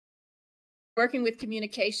working with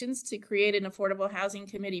communications to create an affordable housing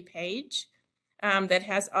committee page that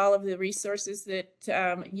has all of the resources that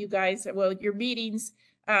you guys, well, your meetings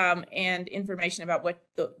and information about what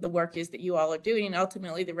the work is that you all are doing, and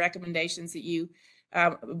ultimately the recommendations that you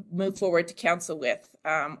move forward to council with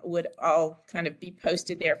would all kind of be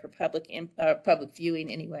posted there for public viewing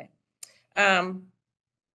anyway.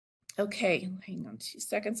 Okay, hang on 2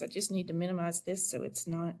 seconds. I just need to minimize this so it's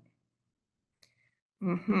not.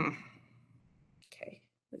 Okay,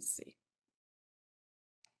 let's see.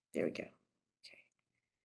 There we go.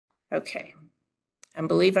 Okay, I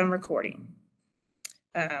believe I'm recording.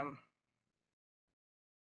 Yeah,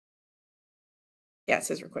 it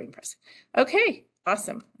says recording press. Okay,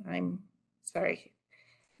 awesome. I'm sorry,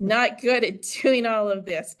 not good at doing all of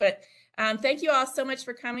this, but thank you all so much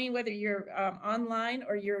for coming, whether you're online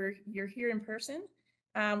or you're here in person.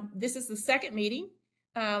 This is the second meeting,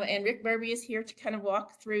 and Rick Burby is here to kind of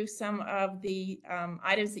walk through some of the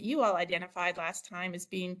items that you all identified last time as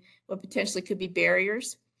being what potentially could be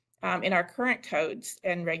barriers in our current codes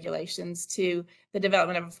and regulations to the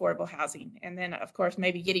development of affordable housing. And then, of course,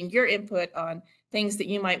 maybe getting your input on things that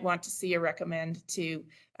you might want to see or recommend to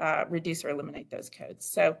reduce or eliminate those codes.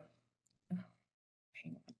 So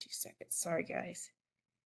hang on 2 seconds. Sorry, guys.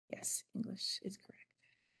 Yes, English is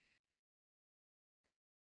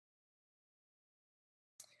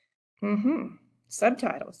correct.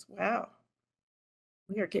 Subtitles. Wow.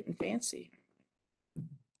 We are getting fancy.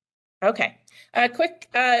 Okay. A quick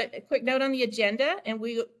note on the agenda, and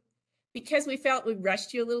because we felt we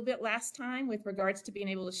rushed you a little bit last time with regards to being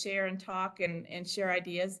able to share and talk and share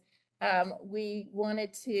ideas, we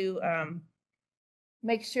wanted to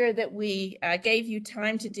make sure that we gave you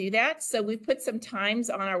time to do that. So we put some times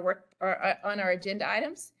on our work or on our agenda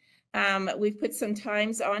items. We've put some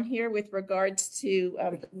times on here with regards to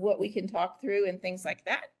what we can talk through and things like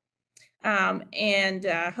that.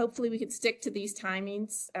 Hopefully we can stick to these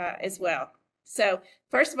timings as well. So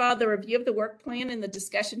first of all, the review of the work plan and the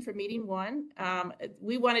discussion for meeting 1.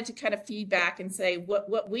 We wanted to kind of feedback and say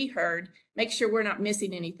what we heard, make sure we're not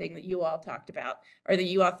missing anything that you all talked about or that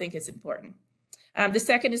you all think is important. The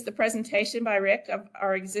second is the presentation by Rick of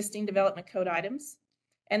our existing development code items.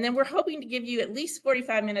 And then we're hoping to give you at least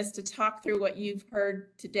 45 minutes to talk through what you've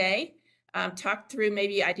heard today. Talk through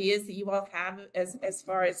maybe ideas that you all have as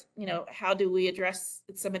far as, you know, how do we address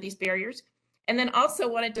some of these barriers? And then also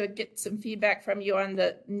wanted to get some feedback from you on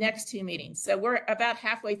the next 2 meetings. So we're about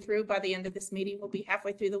halfway through. By the end of this meeting, we'll be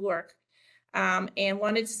halfway through the work, and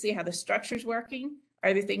wanted to see how the structure's working.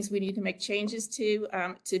 Are there things we need to make changes to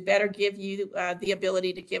better give you the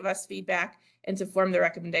ability to give us feedback and to form the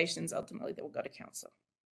recommendations ultimately that will go to council?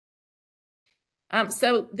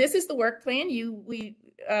 So this is the work plan. We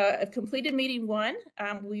completed meeting 1.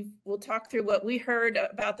 We'll talk through what we heard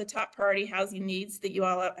about the top priority housing needs that you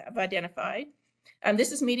all have identified.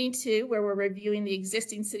 This is meeting 2, where we're reviewing the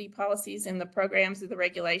existing city policies and the programs of the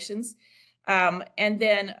regulations. And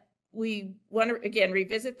then we want to, again,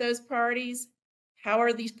 revisit those priorities. How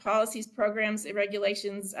are these policies, programs, and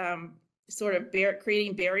regulations sort of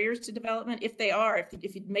creating barriers to development? If they are,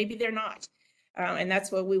 if maybe they're not. And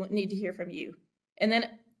that's what we need to hear from you. And then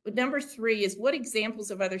number 3 is, what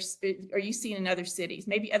examples of others are you seeing in other cities?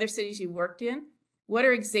 Maybe other cities you worked in. What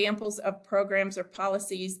are examples of programs or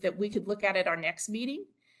policies that we could look at our next meeting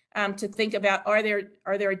to think about? Are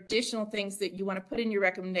there additional things that you want to put in your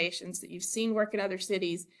recommendations that you've seen work in other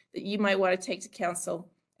cities that you might want to take to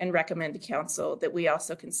council and recommend to council that we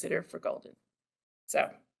also consider for Golden? So,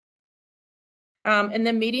 and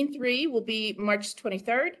then meeting 3 will be March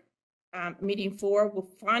 23rd. Meeting 4 will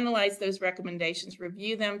finalize those recommendations,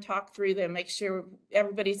 review them, talk through them, make sure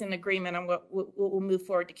everybody's in agreement on what we'll move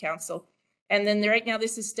forward to council. And then right now,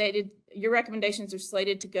 this is stated, your recommendations are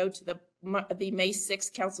slated to go to the May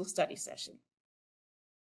 6th council study session.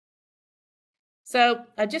 So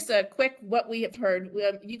just a quick what we have heard.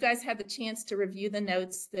 You guys had the chance to review the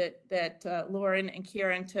notes that Lauren and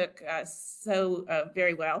Karen took so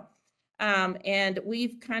very well. And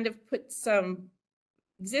we've kind of put some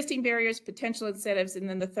existing barriers, potential incentives, and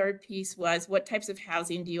then the third piece was, what types of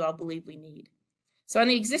housing do you all believe we need? So on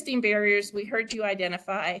the existing barriers, we heard you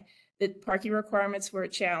identify that parking requirements were a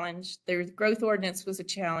challenge. Their growth ordinance was a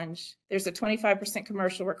challenge. There's a 25%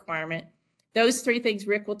 commercial requirement. Those 3 things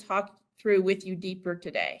Rick will talk through with you deeper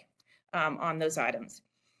today on those items.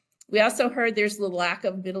 We also heard there's the lack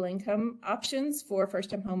of middle income options for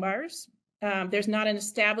first-time homebuyers. There's not an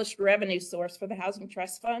established revenue source for the Housing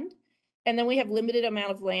Trust Fund. And then we have limited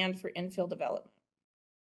amount of land for infill development.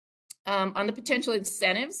 On the potential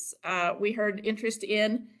incentives, we heard interest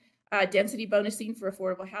in density bonusing for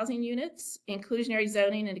affordable housing units, inclusionary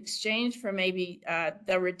zoning in exchange for maybe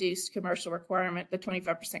the reduced commercial requirement, the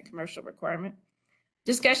 25% commercial requirement.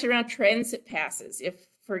 Discussion around transit passes. If,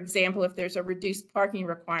 for example, if there's a reduced parking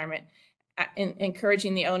requirement,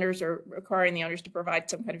 encouraging the owners or requiring the owners to provide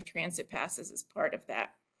some kind of transit passes as part of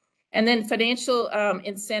that. And then financial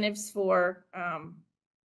incentives for,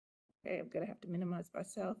 okay, I'm gonna have to minimize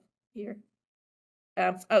myself here.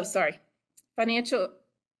 Financial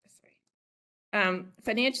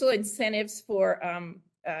incentives for,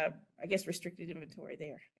 I guess, restricted inventory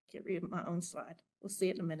there. I can't read my own slide. We'll see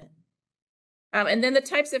it in a minute. And then the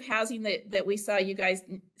types of housing that we saw you guys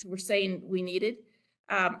were saying we needed.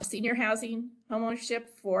 Senior housing, homeownership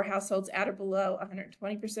for households at or below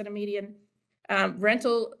 120% of median.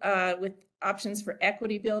 Rental with options for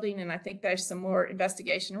equity building, and I think there's some more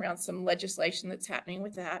investigation around some legislation that's happening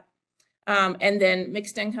with that. And then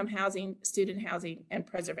mixed income housing, student housing, and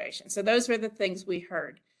preservation. So those were the things we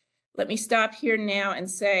heard. Let me stop here now and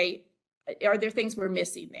say, are there things we're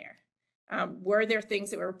missing there? Were there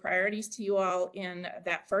things that were priorities to you all in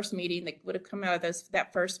that first meeting that would have come out of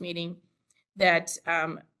that first meeting that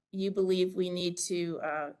you believe we need to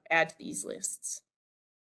add to these lists?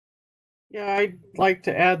 Yeah, I'd like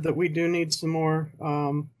to add that we do need some more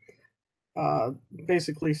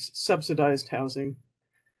basically subsidized housing.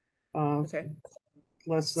 Okay.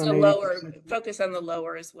 Less than so 80%. Lower, focus on the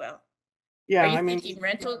lower as well. Yeah, Are you I mean, thinking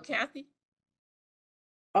rental, Kathy?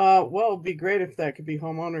 well, it'd be great if that could be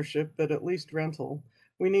home ownership, but at least rental.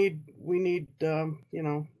 We need you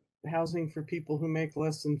know, housing for people who make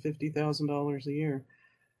less than $50,000 a year.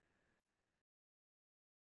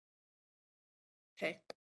 Okay.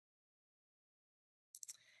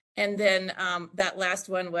 And then that last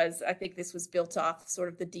one was, I think this was built off sort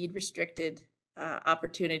of the deed restricted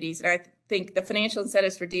opportunities. And I think the financial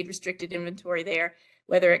incentives for deed restricted inventory there,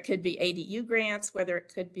 whether it could be ADU grants, whether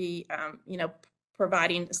it could be, you know,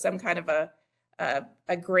 providing some kind of a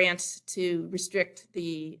grant to restrict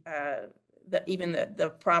the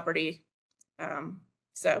property.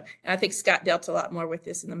 So, and I think Scott dealt a lot more with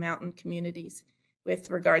this in the mountain communities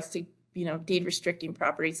with regards to, you know, deed restricting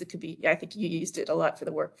properties. It could be, I think you used it a lot for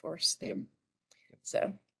the workforce there.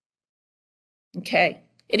 So, okay.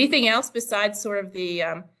 Anything else besides sort of the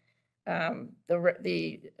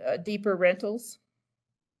deeper rentals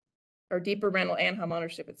or deeper rental and home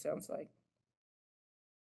ownership, it sounds like.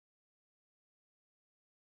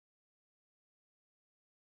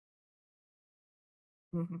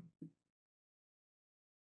 Mm-hmm.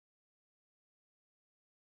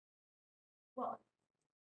 Well,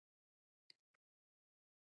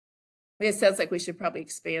 it sounds like we should probably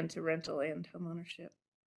expand to rental and home ownership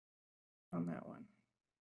on that one.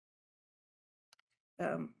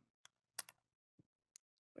 Where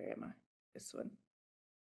am I? This one.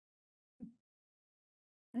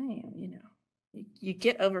 I am, you know, you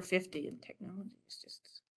get over 50 in technology. It's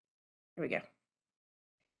just, here we go.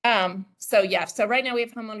 So yeah, so right now we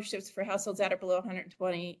have home ownerships for households at or below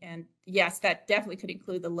 120. And yes, that definitely could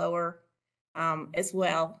include the lower as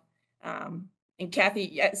well. And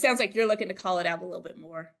Kathy, it sounds like you're looking to call it out a little bit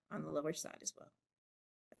more on the lower side as well.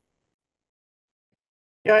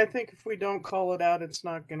 Yeah, I think if we don't call it out, it's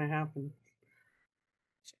not going to happen.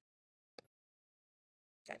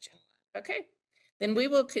 Gotcha. Okay, then we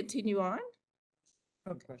will continue on.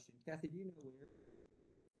 Okay. Question, Kathy, do you know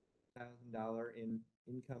where $1,000 in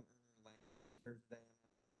income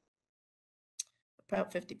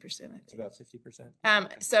About 50%. It's about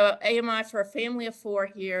 50%. So AMI for a family of 4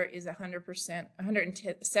 here is 100%,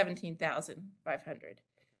 117,500.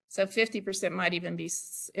 So 50% might even be,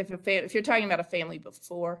 if you're talking about a family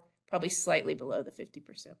before, probably slightly below the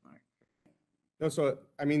 50% mark. No, so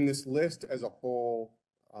I mean, this list as a whole,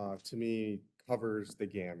 to me, covers the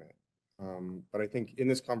gamut. But I think in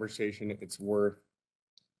this conversation, it's worth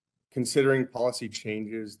considering policy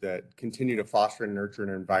changes that continue to foster and nurture an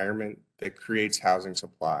environment that creates housing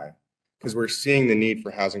supply, because we're seeing the need for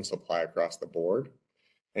housing supply across the board.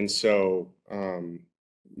 And so,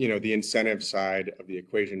 you know, the incentive side of the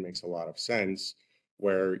equation makes a lot of sense,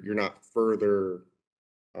 where you're not further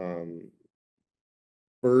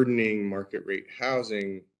burdening market rate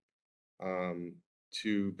housing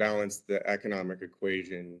to balance the economic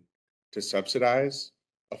equation to subsidize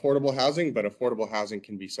affordable housing, but affordable housing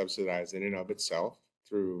can be subsidized in and of itself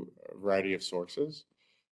through a variety of sources.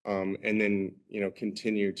 And then, you know,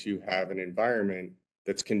 continue to have an environment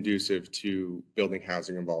that's conducive to building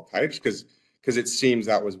housing of all types, because it seems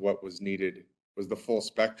that was what was needed, was the full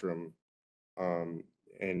spectrum. And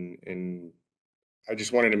I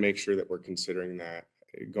just wanted to make sure that we're considering that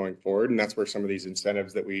going forward. And that's where some of these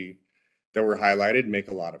incentives that we that were highlighted make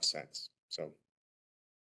a lot of sense. So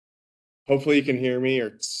hopefully you can hear me, or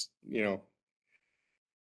it's, you know,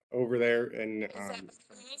 over there. And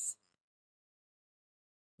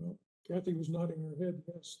Kathy was nodding her head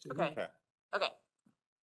yes. to Okay. Okay. Okay.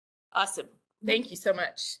 Awesome. Thank you so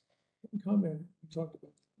much. one comment we talked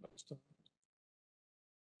about last time.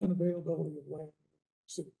 Unavailability of land.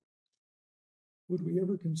 So would we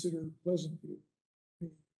ever consider Pleasant View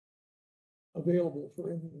being available for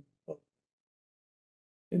any of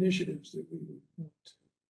initiatives that we would want to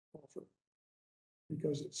offer?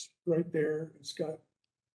 Because it's right there, it's got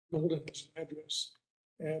Golden as an address,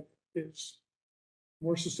 and it's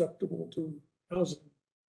more susceptible to housing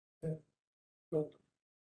than Golden.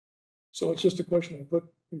 So it's just a question I put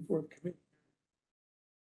before the committee.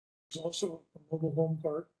 There's also a mobile home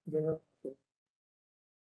park there.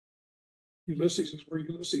 Ulysses is where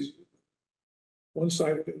Ulysses is. One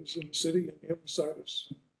side of it is in the city and the other side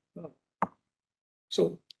is not.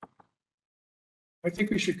 So I think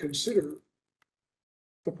we should consider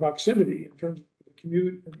the proximity in terms of the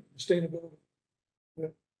commute and sustainability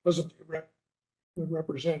that Pleasant View would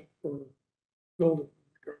represent for Golden in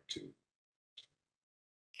regard to.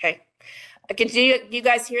 Okay. Can you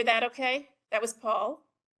guys hear that okay? That was Paul.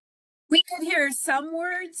 We could hear some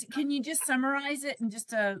words. Can you just summarize it in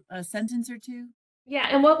just a sentence or two? Yeah,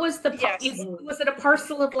 and what was the, Yes. was it a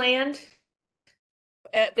parcel of land?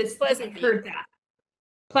 It's Pleasant I View. heard that.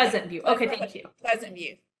 Pleasant View. Okay, thank you. Pleasant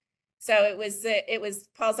View. So it was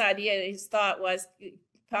Paul's idea. His thought was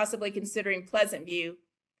possibly considering Pleasant View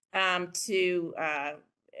to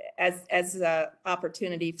as a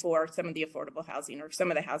opportunity for some of the affordable housing or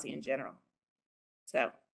some of the housing in general.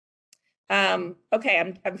 So, okay,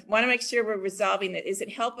 I want to make sure we're resolving it. Is it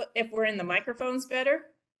help if we're in the microphones better?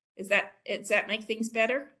 Does that make things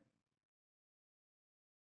better?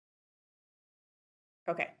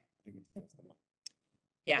 Okay.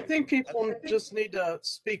 Yeah. I think people just need to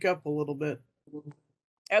speak up a little bit.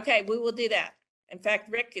 Okay, we will do that. In fact,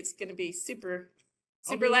 Rick, it's going to be super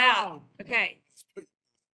loud. loud. Okay.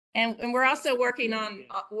 And we're also working on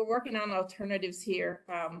alternatives here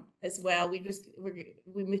as well. We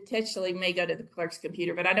potentially may go to the clerk's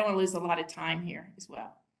computer, but I don't want to lose a lot of time here as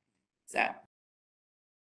well. So.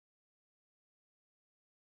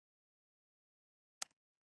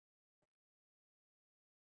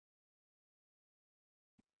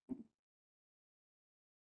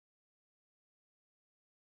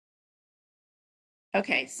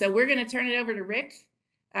 Okay, so we're going to turn it over to Rick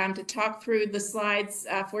to talk through the slides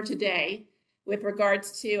for today with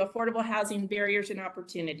regards to affordable housing barriers and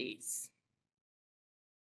opportunities.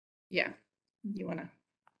 Yeah, you want to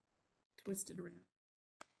twist it around?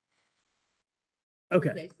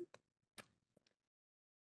 Okay.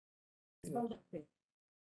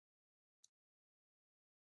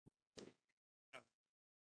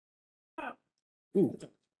 Ooh.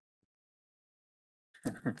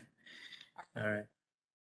 All right.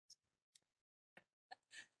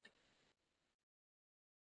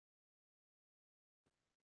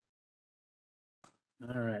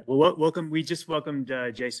 All right. Well, welcome. We just welcomed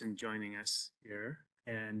Jason joining us here,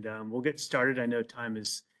 and we'll get started. I know time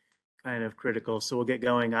is kind of critical, so we'll get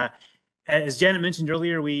going. As Janet mentioned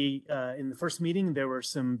earlier, we in the first meeting there were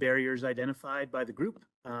some barriers identified by the group.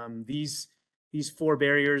 These 4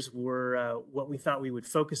 barriers were what we thought we would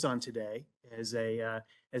focus on today as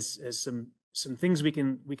some things we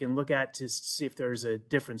can look at to see if there's a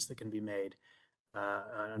difference that can be made.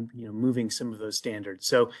 Moving some of those standards.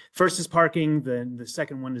 So first is parking. The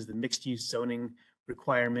second one is the mixed use zoning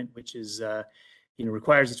requirement, which is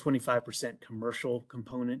requires a 25% commercial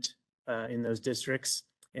component in those districts.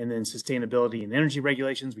 And then sustainability and energy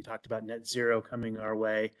regulations. We talked about net zero coming our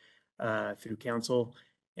way through council.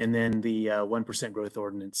 And then the 1% growth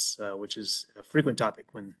ordinance, which is a frequent topic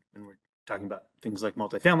when we're talking about things like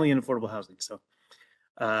multifamily and affordable housing. So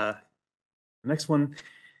the next one.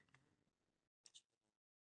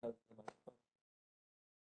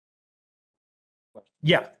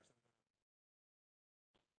 Yeah.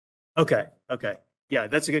 Okay. Yeah,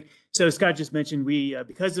 that's a good. So Scott just mentioned we,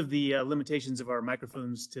 because of the limitations of our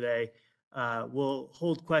microphones today, we'll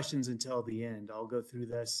hold questions until the end. I'll go through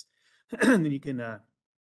this, and then you can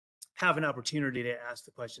have an opportunity to ask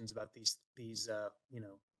the questions about these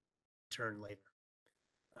turn later.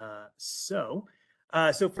 So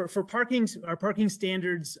for parking, our parking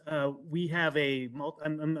standards, we have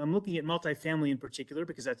I'm looking at multifamily in particular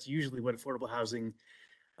because that's usually what affordable housing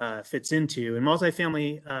fits into. And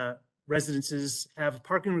multifamily residences have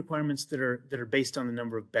parking requirements that are based on the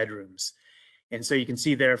number of bedrooms. And so you can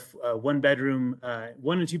see there, 1 bedroom,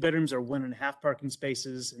 1 and 2 bedrooms are 1.5 parking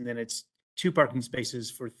spaces, and then it's 2 parking spaces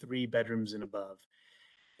for 3 bedrooms and above.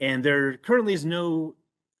 And there currently is no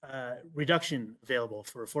reduction available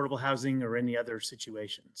for affordable housing or any other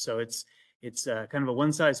situation. So it's kind of a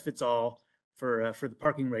one size fits all for the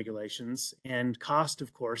parking regulations. And cost,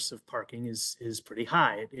 of course, of parking is pretty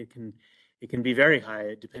high. It can be very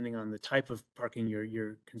high depending on the type of parking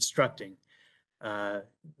you're constructing.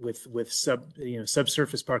 With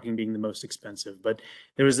subsurface parking being the most expensive. But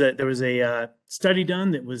there was a study done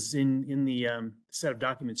that was in the set of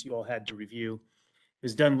documents you all had to review. It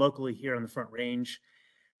was done locally here on the Front Range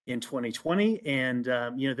in 2020, and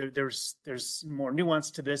there's more nuance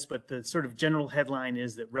to this, but the sort of general headline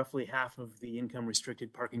is that roughly half of the income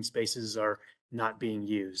restricted parking spaces are not being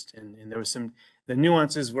used, and there was the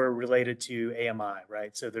nuances were related to AMI,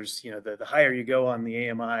 right? So there's the higher you go on the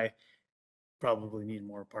AMI, probably need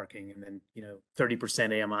more parking, and then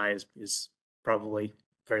 30% AMI is probably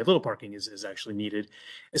very little parking is actually needed,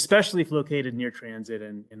 especially if located near transit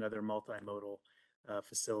and other multimodal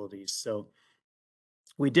facilities. So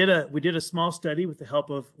we did a small study with the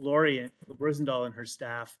help of Lori Rosendahl and her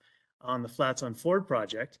staff on the Flats on Ford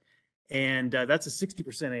project, and that's a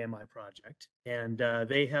 60% AMI project, and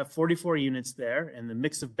they have 44 units there, and the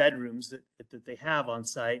mix of bedrooms that they have on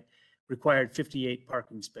site required 58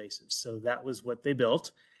 parking spaces. So that was what they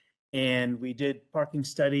built. And we did parking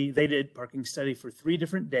study. They did parking study for 3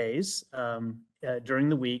 different days during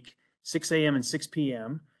the week, 6 a.m. and 6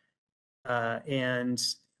 p.m. And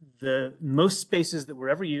the most spaces that were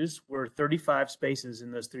ever used were 35 spaces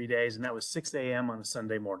in those 3 days. And that was 6 a.m. on a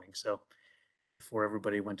Sunday morning. So before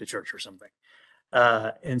everybody went to church or something.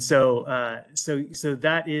 And so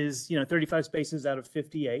that is, 35 spaces out of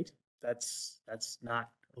 58. That's not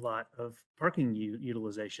a lot of parking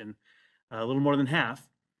utilization, a little more than half.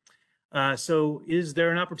 So is there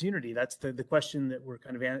an opportunity? That's the question that we're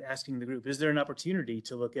kind of asking the group. Is there an opportunity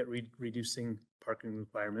to look at reducing parking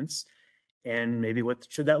requirements? And maybe what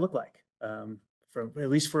should that look like, at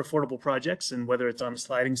least for affordable projects, and whether it's on a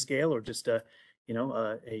sliding scale or just a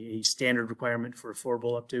standard requirement for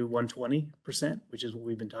affordable up to 120%, which is what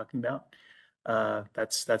we've been talking about.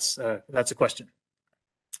 That's a question.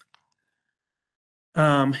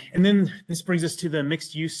 And then this brings us to the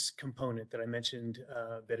mixed use component that I mentioned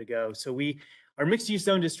a bit ago. So our mixed use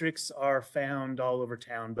zone districts are found all over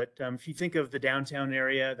town, but if you think of the downtown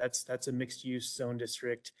area, that's a mixed use zone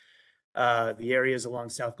district. The areas along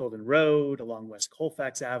South Golden Road, along West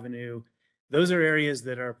Colfax Avenue, those are areas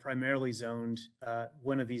that are primarily zoned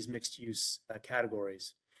one of these mixed use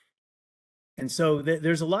categories. And so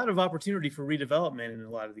there's a lot of opportunity for redevelopment in a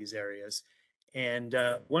lot of these areas. And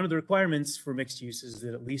one of the requirements for mixed use is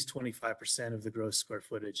that at least 25% of the gross square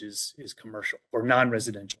footage is commercial or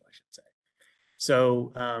non-residential, I should say.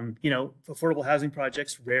 So, affordable housing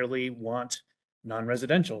projects rarely want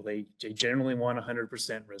non-residential. They generally want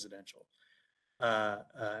 100% residential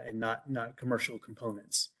and not commercial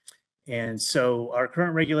components. And so our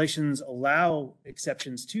current regulations allow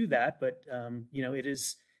exceptions to that, but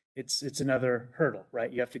it's another hurdle,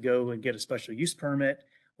 right? You have to go and get a special use permit,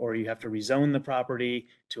 or you have to rezone the property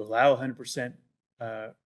to allow 100%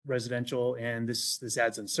 residential, and this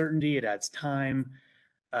adds uncertainty, it adds time,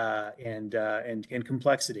 and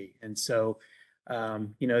complexity. And so,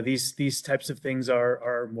 these types of things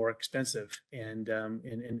are more expensive. And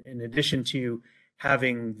in addition to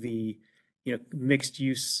having the mixed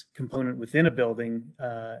use component within a building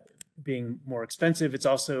being more expensive, it's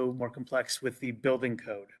also more complex with the building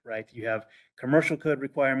code, right? You have commercial code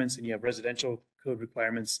requirements and you have residential code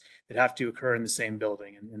requirements that have to occur in the same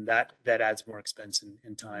building, and that adds more expense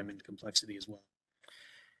and time and complexity as well.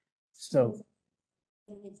 So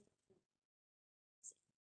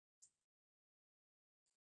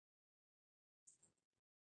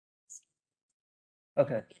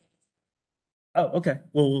okay. Oh, okay.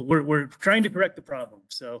 Well, we're trying to correct the problem.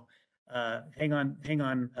 So hang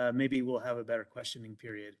on. Maybe we'll have a better questioning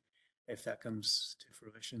period if that comes to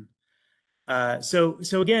fruition.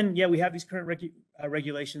 So again, yeah, we have these current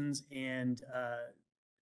regulations, and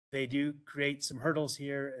they do create some hurdles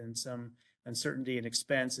here and some uncertainty and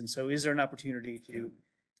expense. And so is there an opportunity to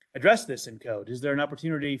address this in code? Is there an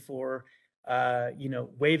opportunity for,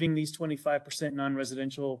 waiving these 25%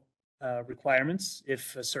 non-residential requirements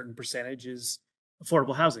if a certain percentage is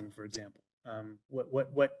affordable housing, for example?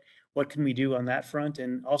 What can we do on that front?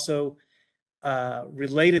 And also,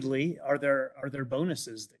 relatedly, are there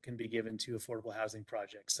bonuses that can be given to affordable housing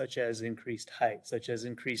projects, such as increased height, such as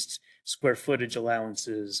increased square footage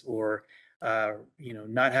allowances, or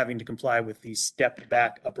not having to comply with the stepped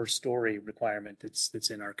back upper story requirement that's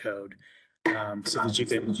in our code? So that you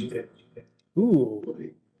could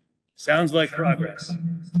ooh. Sounds like progress.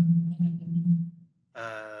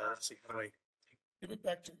 Let's see, how do I, Give it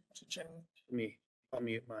back to Jen. I'll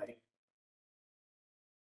mute my.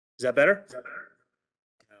 Is that better? No.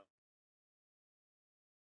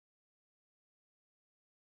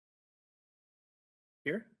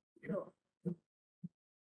 Here?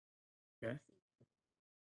 Okay.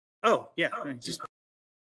 Oh, yeah, just.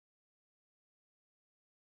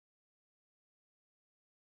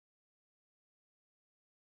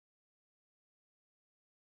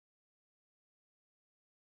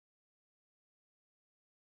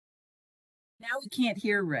 Now we can't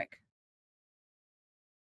hear Rick.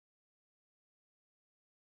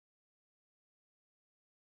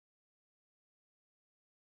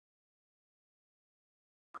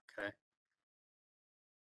 Okay.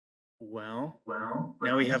 Well,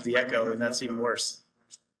 now we have the echo and that's even worse.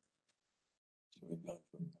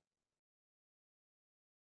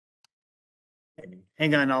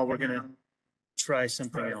 Hang on, we're gonna try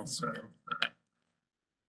something else.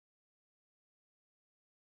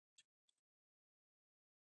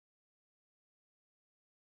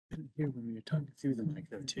 Couldn't hear when we were talking through the mic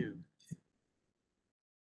though too.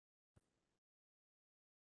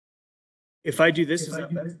 If I do this, is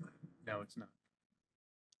that better? No, it's not.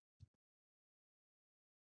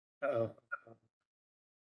 Uh-oh.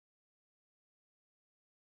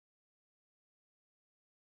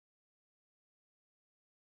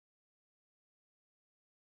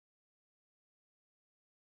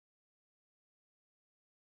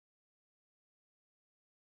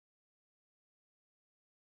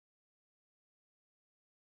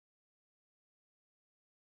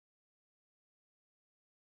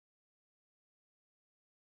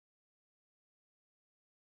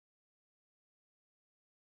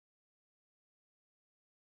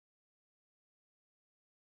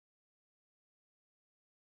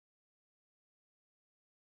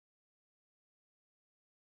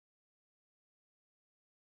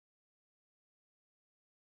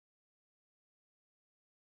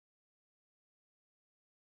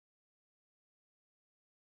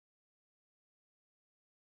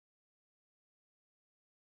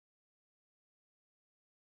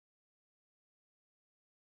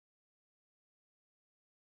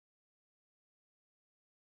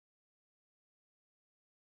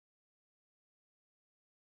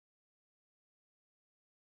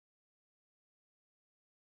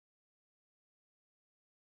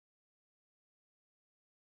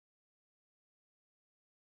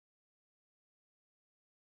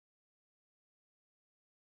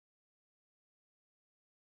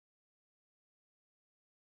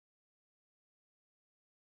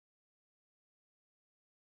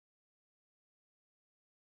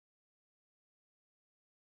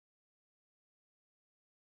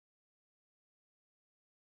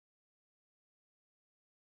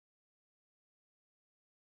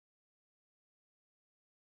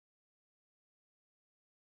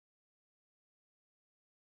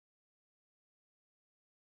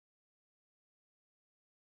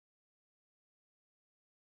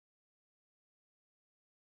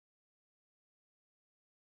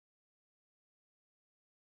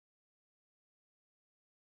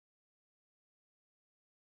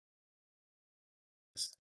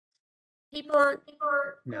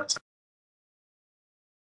 No.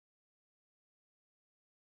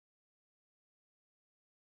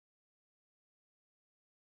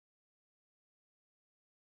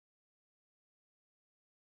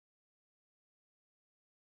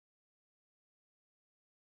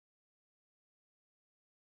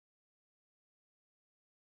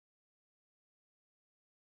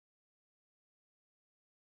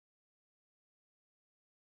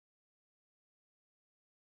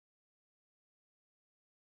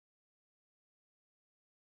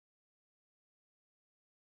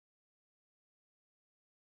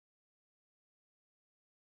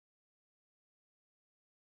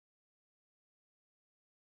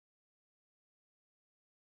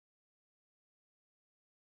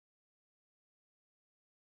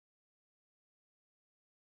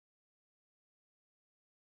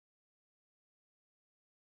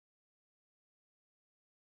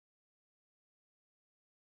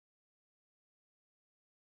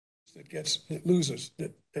 That loses,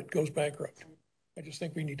 that goes bankrupt. I just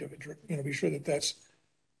think we need to, be sure that that's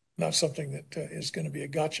not something that is going to be a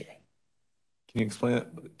gotcha. Can you explain it?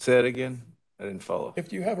 Say it again. I didn't follow.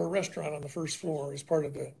 If you have a restaurant on the first floor as part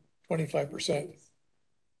of the 25%,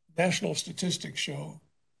 national statistics show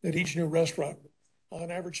that each new restaurant on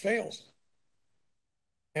average fails.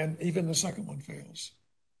 And even the second one fails.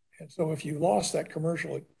 And so if you lost that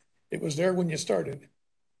commercial, it was there when you started,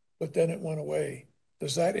 but then it went away.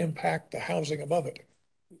 Does that impact the housing above it?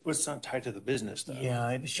 Well, it's not tied to the business though. Yeah,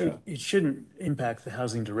 it shouldn't impact the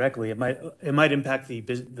housing directly. It might impact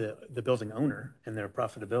the building owner and their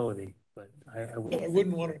profitability, but I I would,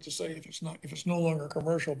 wouldn't want it to say if it's no longer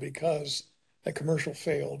commercial because the commercial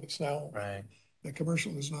failed, it's now, right. the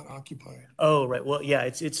commercial is not occupied. Oh, right. Well, yeah,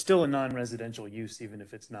 it's still a non-residential use, even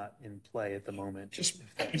if it's not in play at the moment. I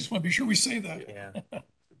just want to be sure we say that. Yeah,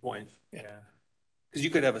 Good point. yeah. Because you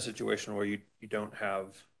could have a situation where you don't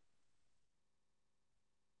have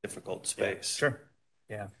difficult space. Sure.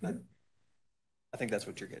 Yeah. I think that's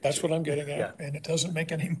what you're getting. That's to. what I'm getting Yeah. at, and it doesn't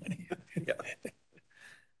make any money. Yeah.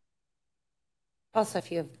 Also,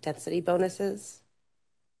 if you have density bonuses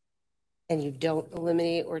and you don't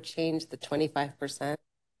eliminate or change the 25%,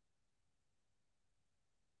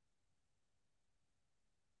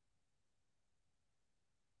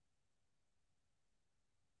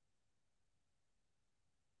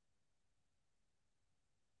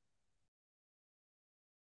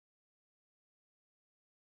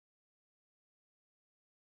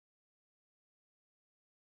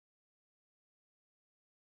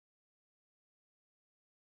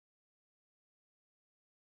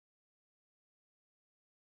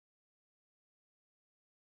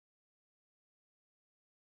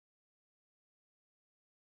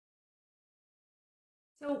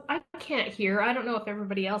 So I can't hear. I don't know if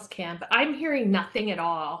everybody else can, but I'm hearing nothing at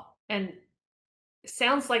all. And it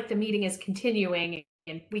sounds like the meeting is continuing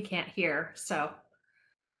and we can't hear. So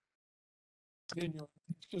It's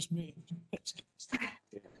just me.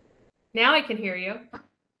 now I can hear you.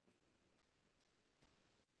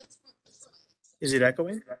 Is it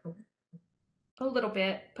echoing? A little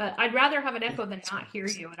bit, but I'd rather have an echo than not hear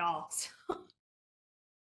you at all. So.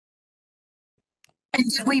 And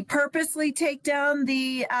did we purposely take down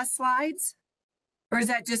the slides? Or is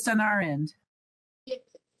that just on our end?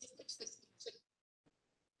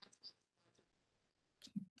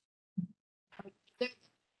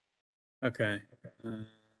 Okay. Let's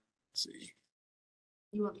see.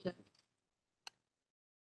 you want me to?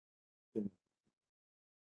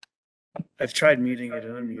 I've tried muting it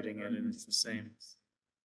and unmuting it, and it's the same.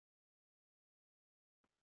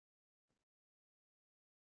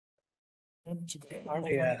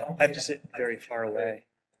 Yeah, I have to sit very far away.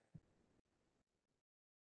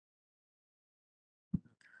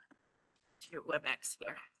 Your WebEx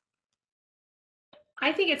here.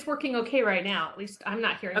 I think it's working okay right now. At least I'm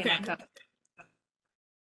not hearing Okay. an echo.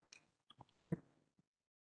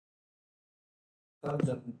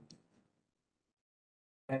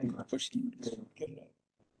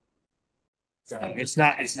 It's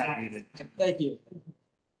not muted. Thank you.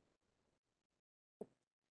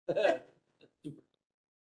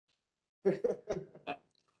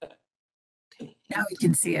 Now we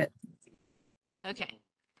can see it. Okay,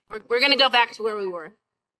 we're gonna go back to where we were.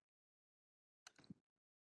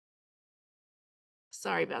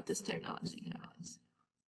 Sorry about this technology, guys.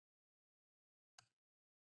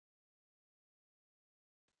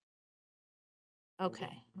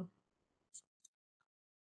 Okay.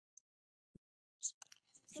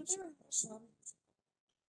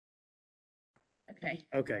 Okay,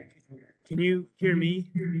 Okay. Can you hear me?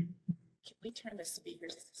 can we turn the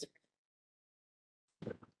speakers?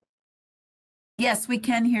 Yes, we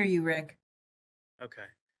can hear you, Rick. Okay.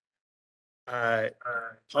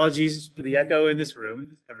 Apologies for the echo in this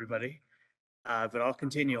room, everybody. But I'll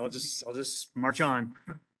continue. I'll just march on.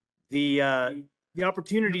 The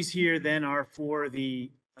opportunities here then are for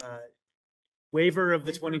the waiver of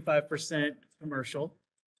the 25% commercial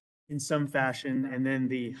in some fashion, and then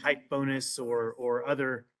the height bonus or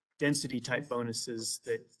other density type bonuses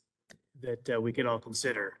that we could all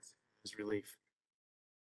consider as relief.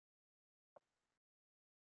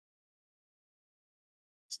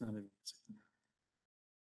 It's not a.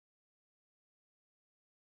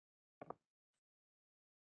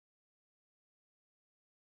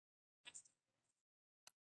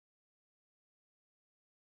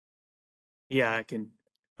 Yeah, I can.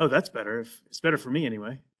 Oh, that's better. It's better for me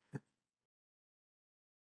anyway.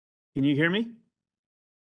 Can you hear me?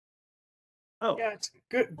 Oh. Yeah, it's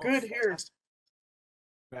good here.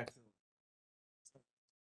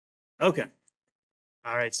 Okay.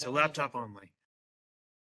 All right. So laptop only.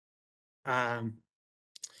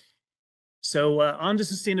 So on to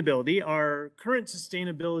sustainability. Our current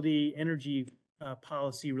sustainability energy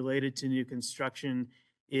policy related to new construction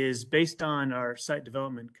is based on our site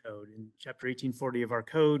development code. In chapter 1840 of our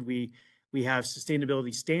code, we have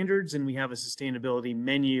sustainability standards and we have a sustainability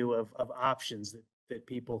menu of options that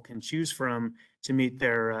people can choose from to meet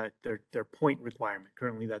their point requirement.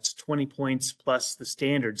 Currently, that's 20 points plus the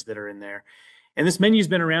standards that are in there. And this menu's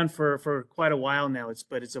been around for quite a while now.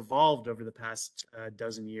 But it's evolved over the past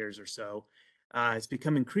dozen years or so. It's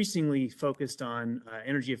become increasingly focused on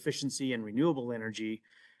energy efficiency and renewable energy.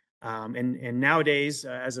 And nowadays,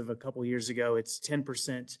 as of a couple years ago, it's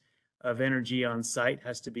 10% of energy on site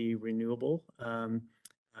has to be renewable,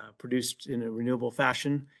 produced in a renewable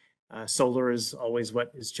fashion. Solar is always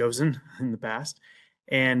what is chosen in the past.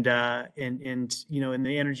 And you know, and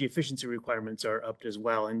the energy efficiency requirements are upped as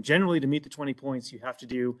well. And generally, to meet the 20 points, you have to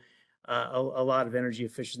do a lot of energy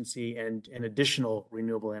efficiency and additional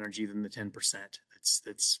renewable energy than the 10%.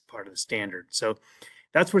 That's part of the standard. So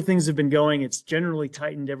that's where things have been going. It's generally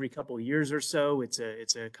tightened every couple of years or so. It's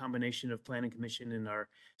a combination of Planning Commission and our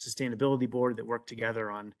Sustainability Board that work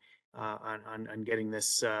together on getting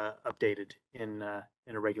this updated in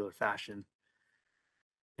a regular fashion.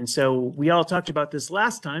 And so we all talked about this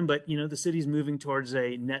last time, but you know, the city's moving towards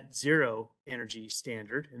a net zero energy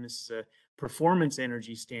standard, and this is a performance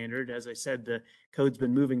energy standard. As I said, the code's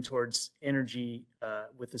been moving towards energy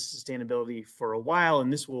with the sustainability for a while,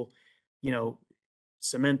 and this will, you know,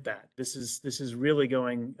 cement that. This is really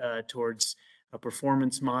going towards a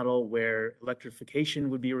performance model where electrification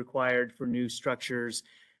would be required for new structures,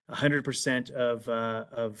 100%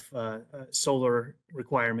 of solar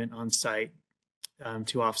requirement on site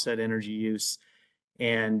to offset energy use,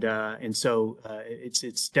 and so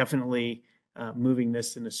it's definitely moving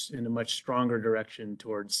this in a much stronger direction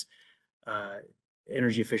towards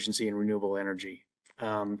energy efficiency and renewable energy.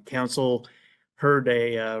 Council heard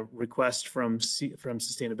a request from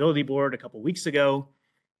Sustainability Board a couple weeks ago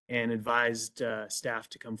and advised staff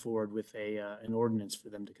to come forward with an ordinance for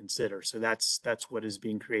them to consider. So that's what is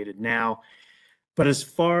being created now. But as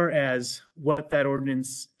far as what that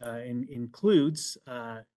ordinance includes,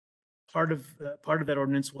 part of that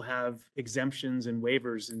ordinance will have exemptions and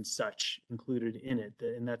waivers and such included in it,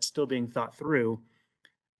 and that's still being thought through.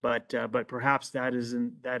 But perhaps that is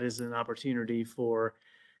an opportunity for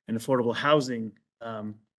an affordable housing,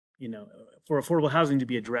 you know, for affordable housing to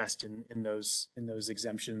be addressed in those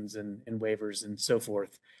exemptions and waivers and so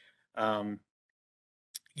forth.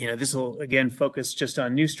 You know, this will again focus just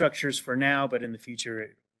on new structures for now, but in the future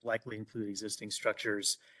it likely include existing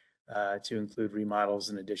structures to include remodels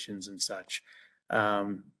and additions and such.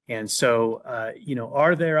 And so, you know,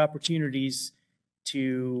 are there opportunities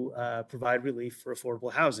to provide relief for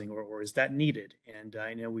affordable housing, or is that needed? And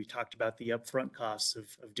I know we talked about the upfront costs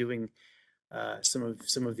of doing some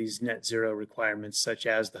of these net zero requirements, such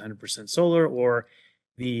as the 100% solar or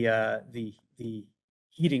the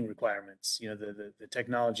heating requirements. You know, the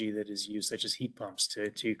technology that is used, such as heat pumps,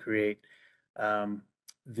 to create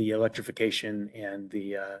the electrification and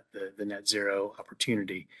the net zero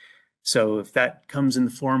opportunity. So if that comes in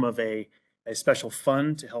the form of a special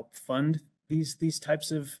fund to help fund these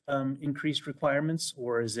types of increased requirements,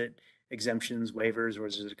 or is it exemptions, waivers, or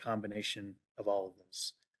is it a combination of all of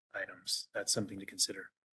those items? That's something to consider.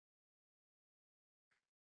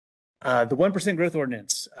 The 1% growth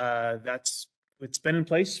ordinance, it's been in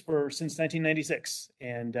place since 1996.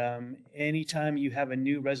 And anytime you have a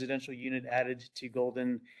new residential unit added to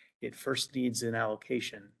Golden, it first needs an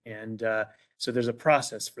allocation. And so there's a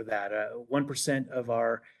process for that. 1% of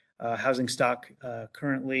our housing stock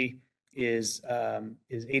currently is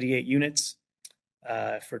 88 units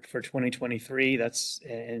for 2023.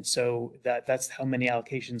 And so that's how many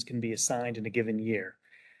allocations can be assigned in a given year.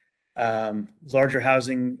 Larger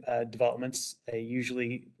housing developments, they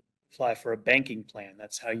usually apply for a banking plan.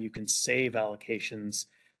 That's how you can save allocations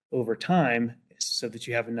over time so that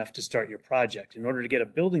you have enough to start your project. In order to get a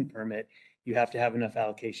building permit, you have to have enough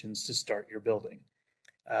allocations to start your building.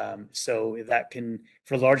 So that can,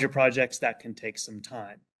 for larger projects, that can take some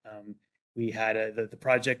time. We had the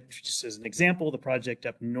project, just as an example, the project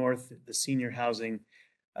up north, the senior housing,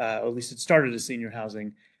 or at least it started as senior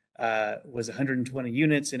housing, was 120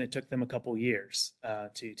 units, and it took them a couple years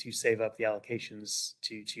to save up the allocations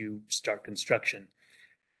to start construction.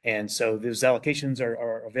 And so those allocations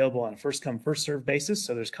are available on a first come, first served basis.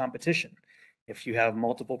 So there's competition. If you have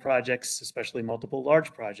multiple projects, especially multiple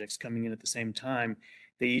large projects coming in at the same time,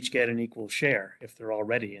 they each get an equal share if they're all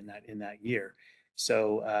ready in that year.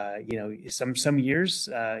 So you know, some years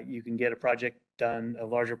you can get a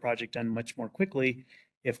larger project done much more quickly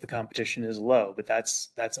if the competition is low, but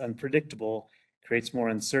that's unpredictable, creates more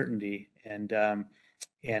uncertainty. And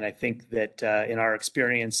I think that in our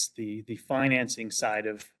experience, the financing side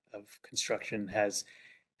of construction has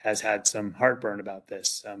had some heartburn about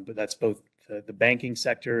this, but that's both the banking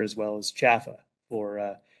sector as well as CHFA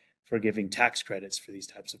for giving tax credits for these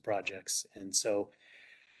types of projects. And so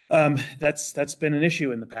that's been an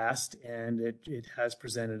issue in the past, and it has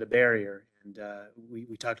presented a barrier. And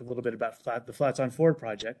we talked a little bit about the Flats on Ford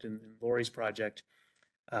project and Lori's project,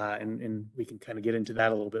 and we can kind of get into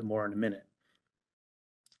that a little bit more in a minute.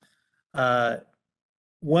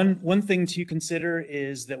 One thing to consider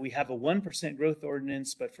is that we have a 1% growth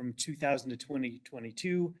ordinance, but from 2000 to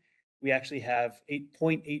 2022, we actually have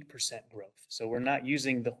 8.8% growth. So we're not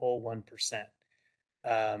using the whole 1%.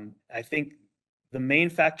 I think the main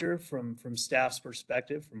factor from staff's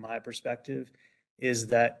perspective, from my perspective, is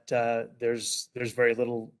that there's very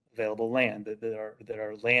little available land. That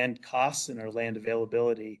our land costs and our land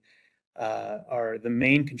availability are the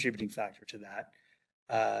main contributing factor to that.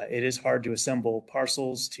 It is hard to assemble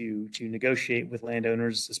parcels to negotiate with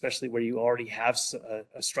landowners, especially where you already have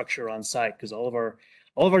a structure on site, because all of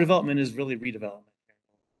our development is really redevelopment,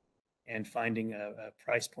 and finding a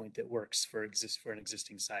price point that works for an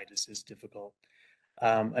existing site is difficult.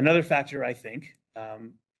 Another factor, I think,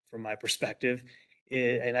 from my perspective,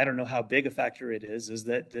 and I don't know how big a factor it is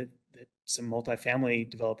that some multifamily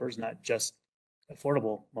developers, not just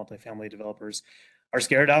affordable multifamily developers, are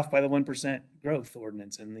scared off by the 1% growth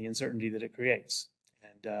ordinance and the uncertainty that it creates,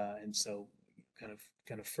 and so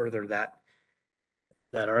kind of further that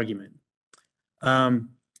argument.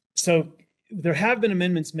 So there have been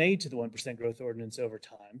amendments made to the 1% growth ordinance over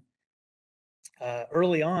time.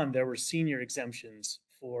 Early on, there were senior exemptions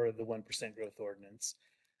for the 1% growth ordinance.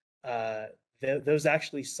 Those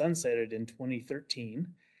actually sunsetted in 2013.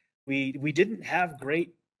 We didn't have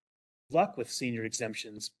great luck with senior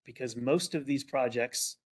exemptions because most of these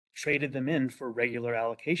projects traded them in for regular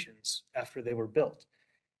allocations after they were built,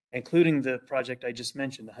 including the project I just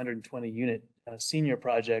mentioned, the 120 unit senior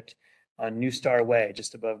project on New Star Way,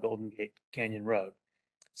 just above Golden Gate Canyon Road.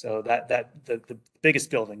 So the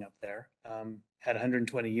biggest building up there had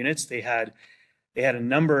 120 units. They had a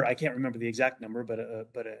number, I can't remember the exact number, but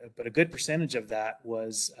a good percentage of that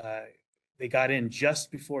was they got in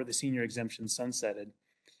just before the senior exemption sunsetted.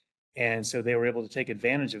 And so they were able to take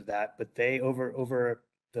advantage of that. But they, over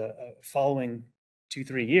the following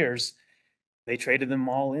 2-3 years, they traded them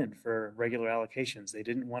all in for regular allocations. They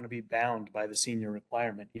didn't want to be bound by the senior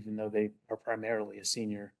requirement, even though they are primarily a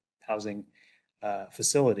senior housing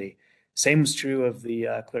facility. Same was true of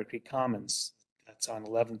the Clear Creek Commons. That's on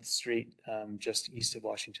 11th Street, just east of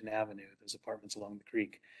Washington Avenue, those apartments along the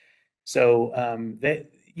creek. So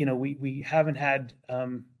we haven't had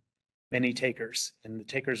many takers, and the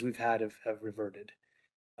takers we've had have reverted.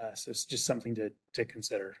 So it's just something to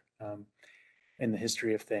consider in the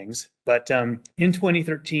history of things. But in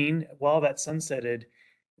 2013, while that sunsetted,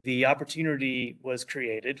 the opportunity was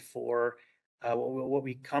created for what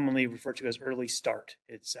we commonly refer to as early start.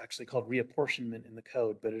 It's actually called reapportionment in the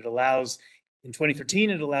code, but it allows, in 2013,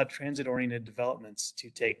 it allowed transit-oriented developments to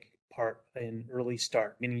take part in early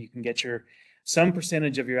start, meaning you can get some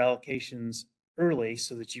percentage of your allocations early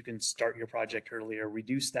so that you can start your project earlier,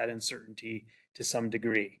 reduce that uncertainty to some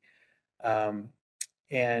degree.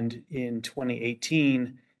 And in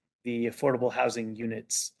 2018, the affordable housing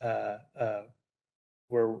units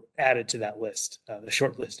were added to that list, the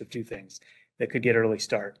short list of 2 things that could get early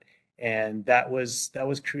start. And that was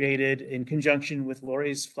created in conjunction with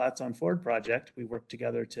Lori's Flats on Ford project. We worked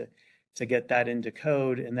together to get that into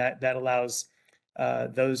code, and that allows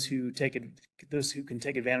those who can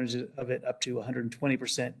take advantage of it up to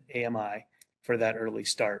 120% AMI for that early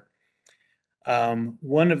start.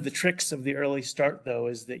 One of the tricks of the early start, though,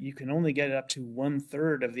 is that you can only get up to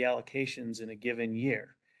 1/3 of the allocations in a given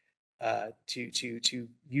year to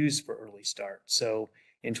use for early start. So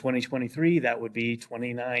in 2023, that would be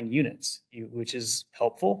 29 units, which is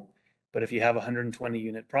helpful. But if you have a 120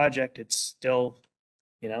 unit project, it's still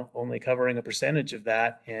only covering a percentage of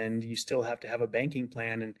that, and you still have to have a banking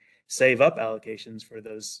plan and save up allocations for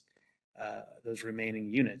those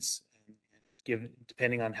remaining units.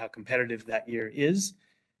 Depending on how competitive that year is,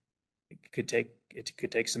 it could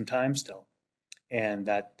take some time still, and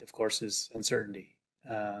that, of course, is uncertainty.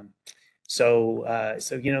 So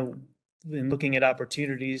in looking at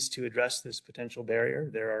opportunities to address this potential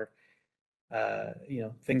barrier, there are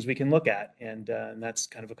things we can look at, and that's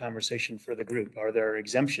kind of a conversation for the group. Are there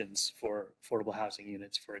exemptions for affordable housing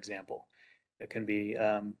units, for example, that can be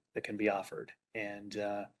offered,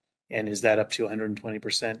 and is that up to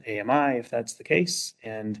 120% AMI if that's the case?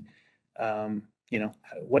 And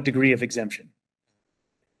what degree of exemption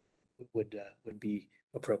would be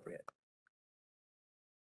appropriate?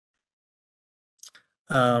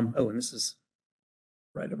 And this is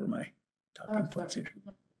right over my talking points here.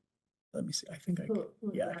 Let me see. I think I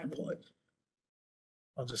can pull it.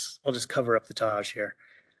 I'll just cover up the Taj here.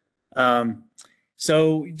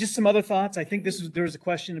 So just some other thoughts. I think there was a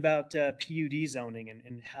question about PUD zoning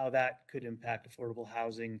and how that could impact affordable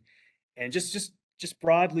housing. And just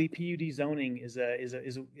broadly, PUD zoning is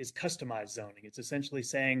customized zoning. It's essentially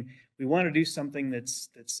saying we want to do something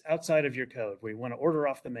that's outside of your code. We want to order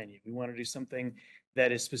off the menu. We want to do something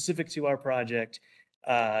that is specific to our project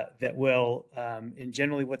that will, and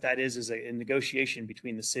generally what that is a negotiation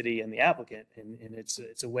between the city and the applicant. And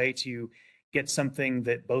it's a way to get something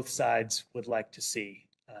that both sides would like to see,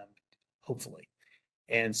 hopefully.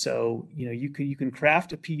 And so, you can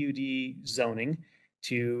craft a PUD zoning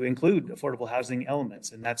to include affordable housing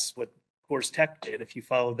elements. And that's what Coors Tech did. If you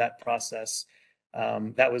followed that process,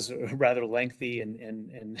 that was a rather lengthy and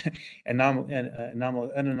an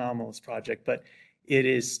anomalous project, but it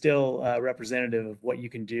is still representative of what you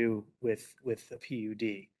can do with a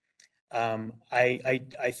PUD.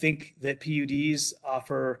 I think that PUDs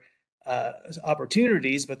offer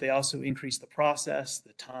opportunities, but they also increase the process,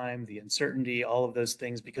 the time, the uncertainty, all of those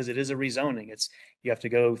things, because it is a rezoning. You have to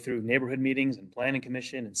go through neighborhood meetings and planning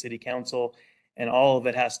commission and city council, and all of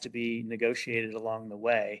it has to be negotiated along the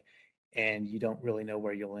way, and you don't really know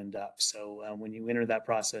where you'll end up. So when you enter that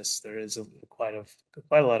process, there is quite a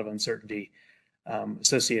lot of uncertainty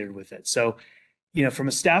associated with it. So, from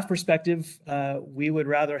a staff perspective, we would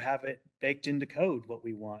rather have it baked into code what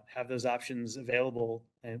we want, have those options available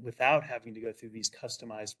and without having to go through these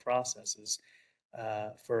customized processes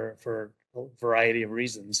for a variety of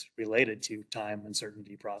reasons related to time,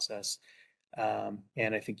 uncertainty, process.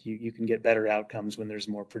 And I think you can get better outcomes when there's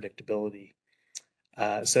more predictability.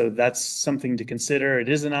 So that's something to consider. It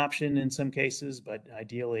is an option in some cases, but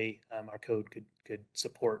ideally our code could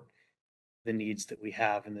support the needs that we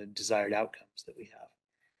have and the desired outcomes that we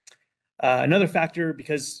have. Another factor,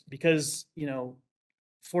 because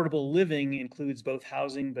affordable living includes both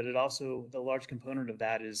housing, but the large component of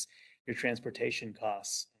that is your transportation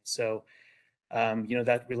costs. So,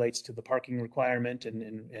 that relates to the parking requirement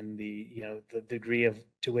and the degree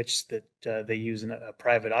to which that they use a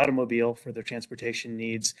private automobile for their transportation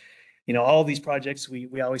needs. All these projects,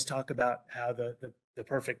 we always talk about how the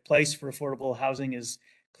perfect place for affordable housing is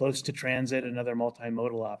close to transit and other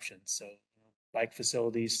multimodal options. So bike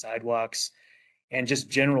facilities, sidewalks, and just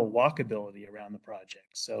general walkability around the project.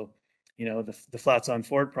 So, the Flats on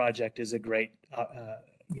Ford project is a great,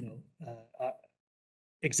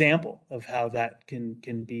 example of how that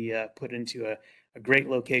can be put into a great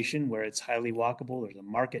location where it's highly walkable. There's a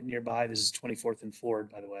market nearby. This is 24th and Ford,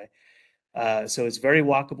 by the way. So it's very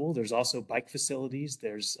walkable. There's also bike facilities.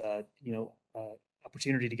 There's,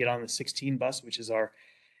 opportunity to get on the 16 bus, which is our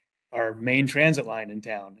main transit line in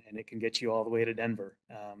town, and it can get you all the way to Denver.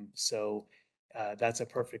 So that's a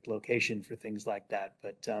perfect location for things like that.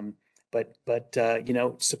 But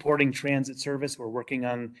supporting transit service, we're working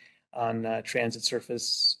on transit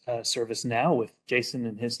service now with Jason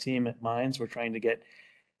and his team at Mines. We're trying to get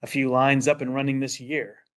a few lines up and running this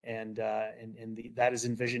year, and that is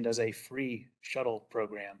envisioned as a free shuttle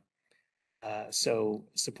program. So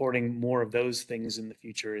supporting more of those things in the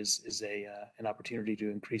future is an opportunity to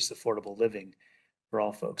increase affordable living for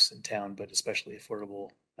all folks in town, but especially affordable,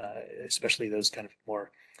 especially those kind of more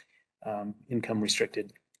income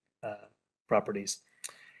restricted properties.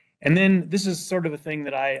 And then this is sort of a thing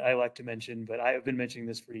that I like to mention, but I have been mentioning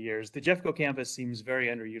this for years. The Jeffco campus seems very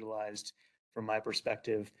underutilized from my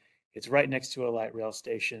perspective. It's right next to a light rail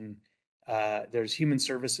station. There's human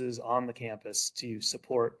services on the campus to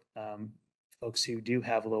support folks who do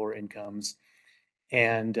have lower incomes.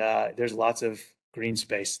 And there's lots of green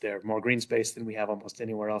space there, more green space than we have almost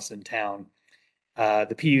anywhere else in town.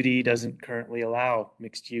 The PUD doesn't currently allow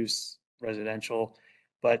mixed use residential,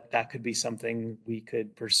 but that could be something we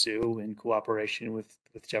could pursue in cooperation with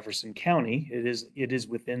Jefferson County. It is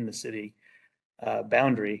within the city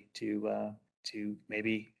boundary to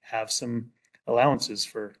maybe have some allowances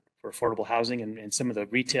for affordable housing and some of the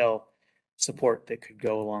retail support that could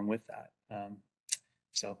go along with that.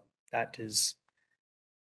 So that is,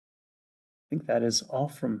 I think that is all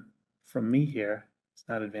from me here. It's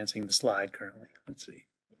not advancing the slide currently. Let's see.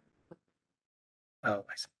 Oh,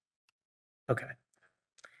 I see. Okay.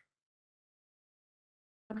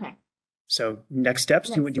 Okay. So next steps,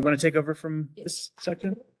 do you want to take over from this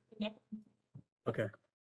section? Okay.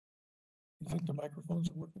 You think the microphones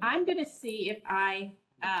are working? I'm going to see if I,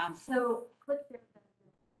 so click there.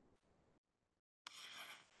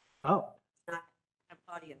 Oh, Not have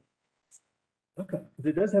audio. okay.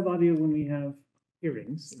 It does have audio when we have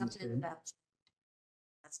hearings. Something about,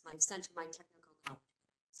 that's my extent of my technical knowledge.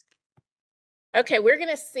 Okay, we're going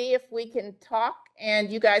to see if we can talk and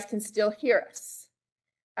you guys can still hear us.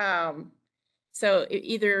 So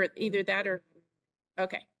either that or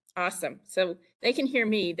Okay, awesome. So they can hear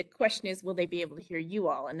me. The question is, will they be able to hear you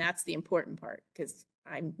all? And that's the important part because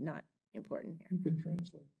I'm not important here. You can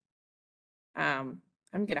translate.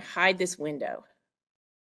 I'm gonna hide this window.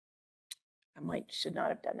 Should not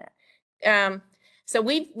have done that. So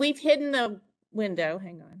we've hidden the window.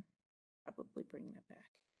 Hang on, probably bring that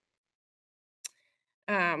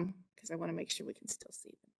back. Because I want to make sure we can still see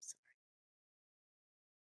them. Sorry.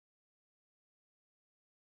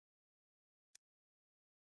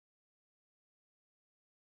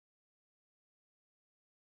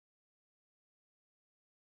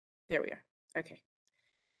 There we are. Okay.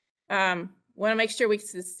 Want to make sure we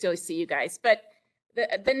can still see you guys, but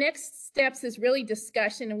the next steps is really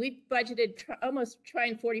discussion, and we've budgeted almost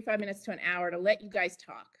trying 45 minutes to an hour to let you guys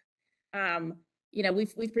talk. You know,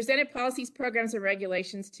 we've presented policies, programs, and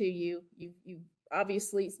regulations to you. You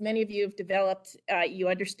obviously, many of you have developed, you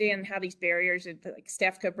understand how these barriers, and like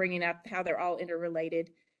Stefka bringing up how they're all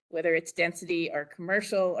interrelated, whether it's density or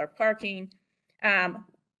commercial or parking.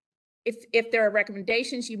 If there are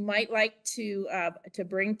recommendations you might like to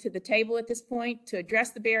bring to the table at this point to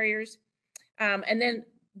address the barriers. And then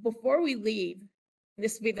before we leave,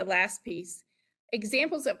 this will be the last piece,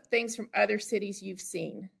 examples of things from other cities you've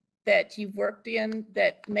seen that you've worked in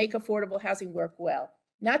that make affordable housing work well.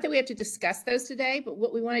 Not that we have to discuss those today, but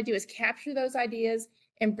what we want to do is capture those ideas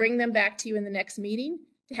and bring them back to you in the next meeting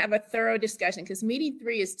to have a thorough discussion, because meeting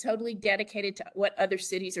 3 is totally dedicated to what other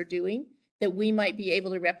cities are doing that we might be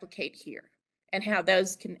able to replicate here and how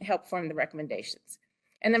those can help form the recommendations.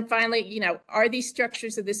 And then finally, you know, are these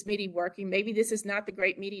structures of this meeting working? Maybe this is not the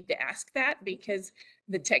great meeting to ask that because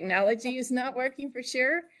the technology is not working for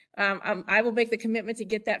sure. I will make the commitment to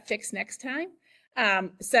get that fixed next time.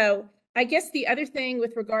 So I guess the other thing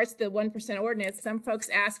with regards to the 1% ordinance, some folks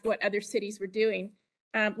ask what other cities were doing.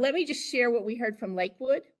 Let me just share what we heard from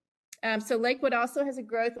Lakewood. So Lakewood also has a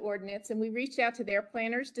growth ordinance, and we reached out to their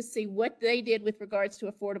planners to see what they did with regards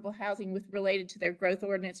to affordable housing related to their growth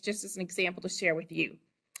ordinance, just as an example to share with you.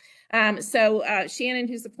 Shannon,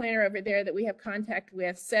 who's the planner over there that we have contact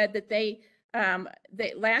with, said that they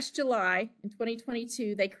last July in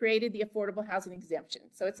 2022, they created the affordable housing exemption.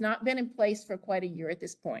 So it's not been in place for quite a year at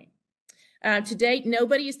this point. To date,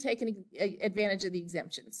 nobody has taken advantage of the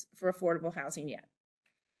exemptions for affordable housing yet.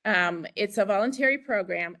 It's a voluntary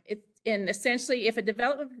program. And essentially, if a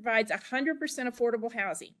development provides 100% affordable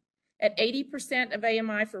housing at 80% of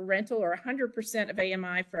AMI for rental or 100% of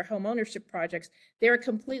AMI for home ownership projects, they're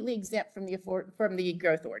completely exempt from the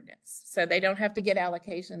growth ordinance. So they don't have to get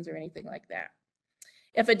allocations or anything like that.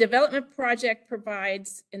 If a development project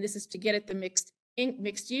provides, and this is to get at the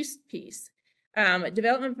mixed use piece,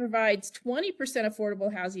 development provides 20%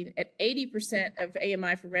 affordable housing at 80% of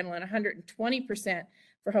AMI for rental and 120%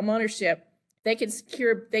 for home ownership, they can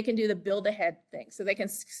do the build ahead thing. So they can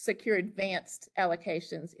secure advanced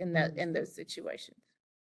allocations in those situations.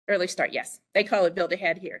 Early start, yes. They call it build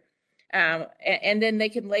ahead here. And then they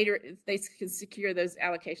can secure those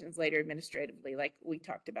allocations later administratively, like we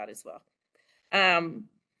talked about as well.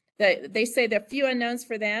 They say the few unknowns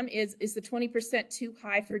for them is the 20% too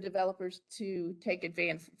high for developers to take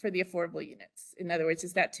advantage for the affordable units? In other words,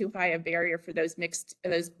 is that too high a barrier for those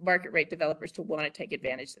market rate developers to want to take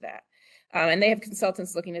advantage of that? And they have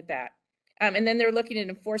consultants looking at that. And then they're looking at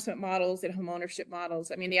enforcement models and homeownership models.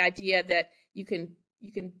 I mean, the idea that you can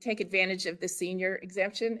take advantage of the senior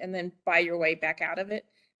exemption and then buy your way back out of it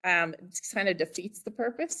kind of defeats the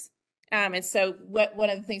purpose. And so one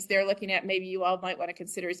of the things they're looking at, maybe you all might want to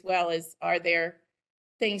consider as well, is are there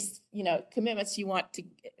things, you know, commitments you want to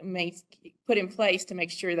put in place to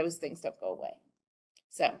make sure those things don't go away.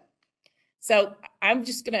 So I'm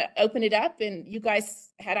just going to open it up, and you guys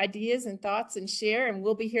had ideas and thoughts and share, and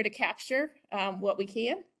we'll be here to capture what we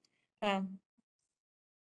can.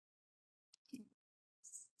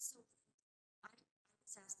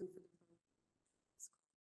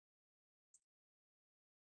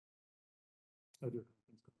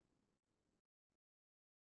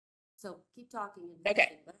 So keep talking.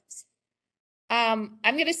 Okay. I'm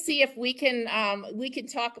going to see if we can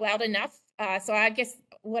talk loud enough. So I guess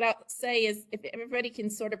what I'll say is if everybody can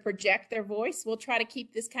sort of project their voice, we'll try to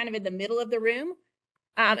keep this kind of in the middle of the room.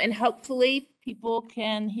 And hopefully people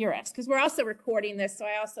can hear us, because we're also recording this. So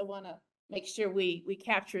I also want to make sure we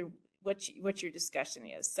capture what your discussion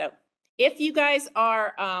is. So if you guys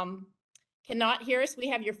are cannot hear us, we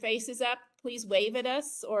have your faces up. Please wave at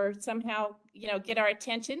us or somehow, you know, get our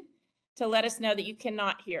attention to let us know that you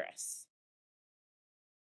cannot hear us.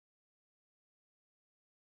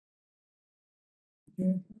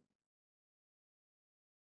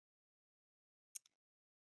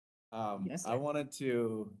 Yes, I sir. wanted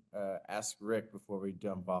to ask Rick before we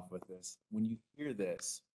jump off with this. When you hear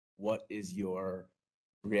this, what is your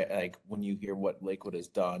like when you hear what Lakewood has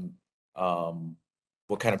done?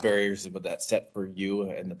 What kind of barriers would that set for you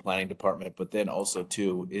and the planning department? But then also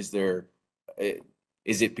too, is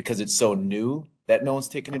it because it's so new that no one's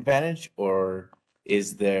taken advantage, or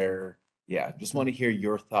is there? Yeah, just want to hear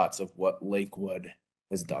your thoughts of what Lakewood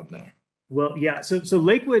has done there. Well, yeah, so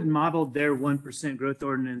Lakewood modeled their 1% growth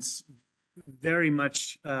ordinance very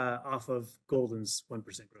much off of Golden's 1%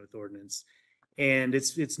 growth ordinance. And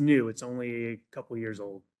it's new. It's only a couple years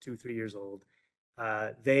old, 2-3 years old.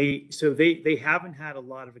 They haven't had a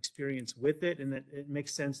lot of experience with it, and it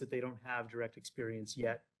makes sense that they don't have direct experience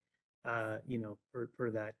yet, for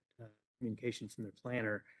that communication from their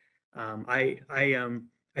planner.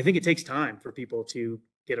 I think it takes time for people to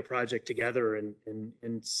get a project together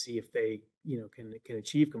and see if they, can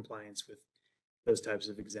achieve compliance with those types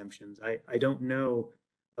of exemptions. I don't know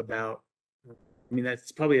about, I mean,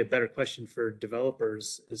 that's probably a better question for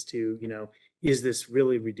developers as to, is this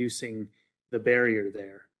really reducing the barrier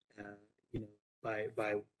there, by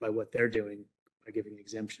what they're doing, by giving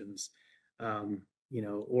exemptions,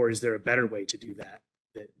 or is there a better way to do that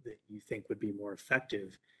you think would be more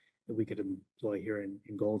effective that we could employ here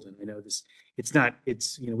in Golden? I know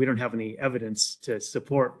we don't have any evidence to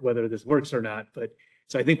support whether this works or not, but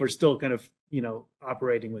so I think we're still kind of,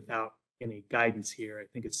 operating without any guidance here. I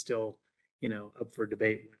think it's still, up for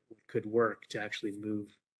debate what could work to actually move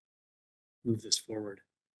this forward.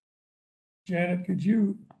 Janet,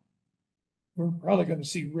 we're probably going to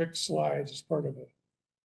see Rick's slides as part of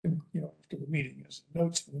after the meeting, as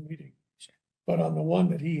notes for the meeting. Sure. But on the one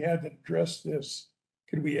that he had that addressed this,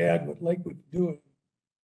 could we add what Lakewood doing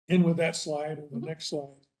in with that slide or the next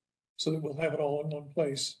slide so that we'll have it all in one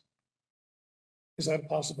place? Is that a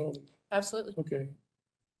possibility? Absolutely. Okay.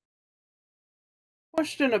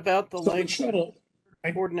 Question about the So the Lake shuttle,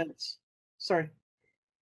 ordinance. Sorry.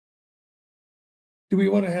 do we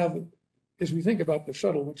want to have, as we think about the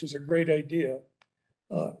shuttle, which is a great idea,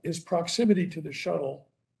 is proximity to the shuttle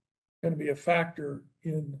going to be a factor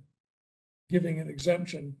in giving an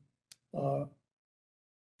exemption for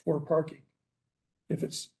parking? If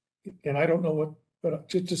it's, and I don't know what, but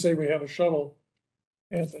just to say we have a shuttle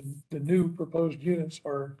and the new proposed units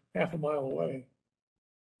are half a mile away,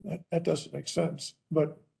 that doesn't make sense.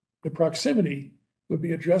 But the proximity would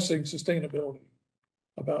be addressing sustainability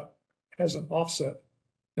about as an offset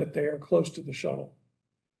that they are close to the shuttle.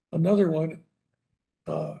 Another one,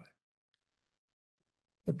 the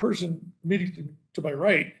person immediately to my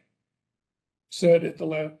right said at the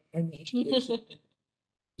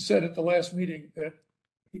last meeting that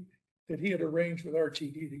he had arranged with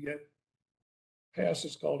RTD to get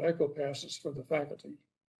passes called Echo Passes for the faculty.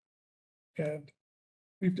 And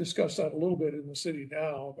we've discussed that a little bit in the city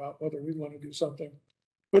now about whether we want to do something.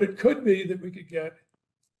 But it could be that we could get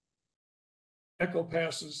Echo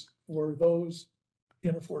Passes for those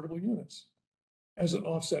in affordable units as an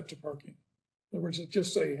offset to parking. In other words, it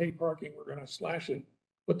just say, hey, parking, we're going to slash it.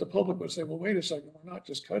 But the public would say, well, wait a second, we're not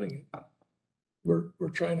just cutting it. We're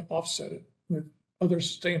trying to offset it with other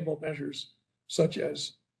sustainable measures, such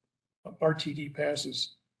as RTD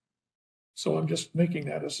passes. So I'm just making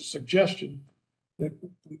that as a suggestion that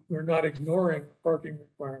we're not ignoring parking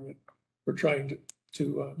requirement. We're trying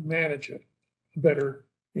to manage it better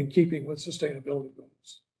in keeping with sustainability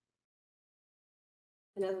goals.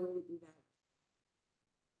 Another way to do that.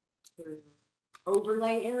 Through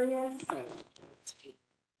overlay areas.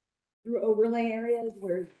 Through overlay areas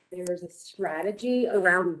where there's a strategy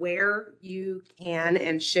around where you can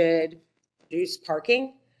and should reduce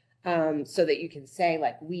parking. So that you can say,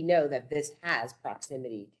 like, we know that this has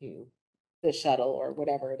proximity to the shuttle or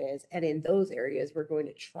whatever it is. And in those areas, we're going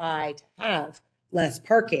to try to have less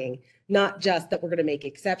parking, not just that we're going to make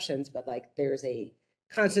exceptions, but like there's a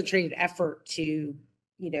concentrated effort to,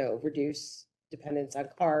 reduce dependence on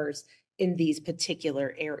cars in these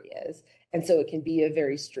particular areas. And so it can be a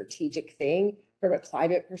very strategic thing from a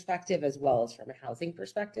climate perspective, as well as from a housing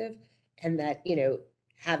perspective. And that,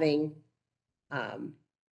 having,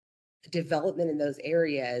 development in those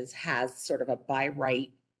areas has sort of a by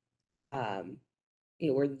right,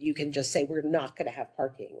 where you can just say, we're not going to have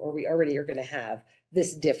parking, or we already are going to have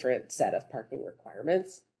this different set of parking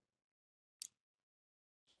requirements.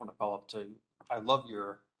 I want to follow up to, I love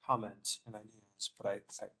your comments and ideas, but I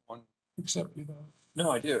want. Except you don't.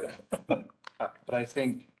 No, I do. But I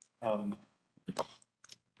think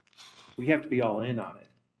we have to be all in on it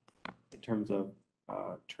in terms of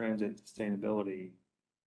transit sustainability.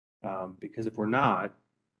 Because if we're not,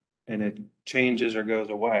 and it changes or goes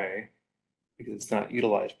away, because it's not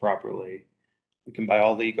utilized properly. We can buy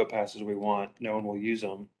all the eco passes we want, no one will use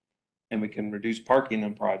them, and we can reduce parking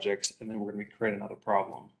on projects, and then we're gonna create another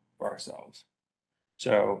problem for ourselves.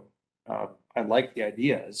 So, I like the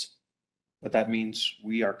ideas, but that means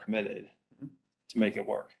we are committed to make it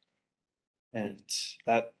work. And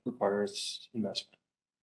that requires investment.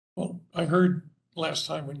 Well, I heard last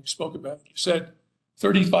time when you spoke about it, you said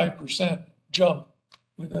 35% jump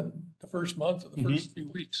within the first month of the first few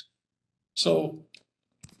weeks. So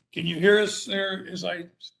can you hear us there as I?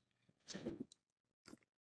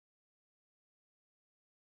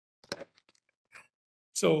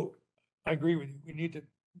 So I agree with you. We need to,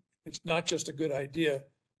 it's not just a good idea.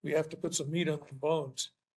 We have to put some meat on the bones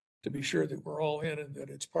to be sure that we're all in and that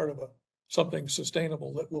it's part of something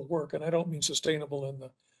sustainable that will work. And I don't mean sustainable in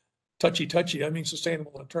the touchy. I mean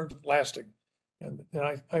sustainable in terms of lasting. And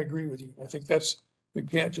I agree with you. I think we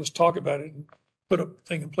can't just talk about it and put a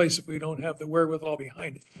thing in place if we don't have the wherewithal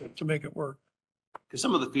behind it to make it work. Because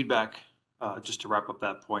some of the feedback, just to wrap up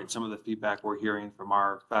that point, some of the feedback we're hearing from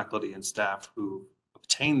our faculty and staff who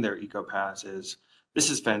obtained their EcoPass is, this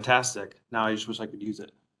is fantastic. Now I just wish I could use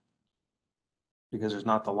it. Because there's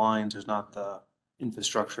not the lines, there's not the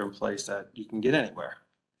infrastructure in place that you can get anywhere.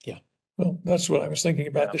 Well, that's what I was thinking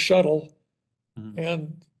about, Yeah. the shuttle Mhm.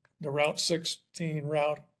 and the Route 16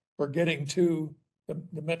 route for getting to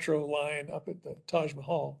the metro line up at the Taj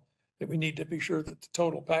Mahal, that we need to be sure that the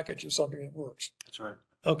total package is something that works. That's right.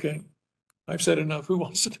 Okay, I've said enough. Who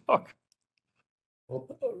wants to talk?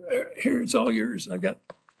 Here, it's all yours. I got,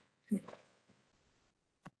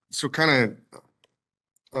 So kind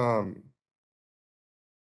of,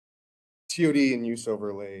 TOD and use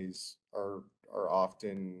overlays are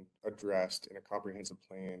often addressed in a comprehensive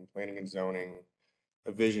plan, planning and zoning,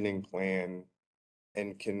 a visioning plan,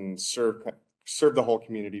 and can serve the whole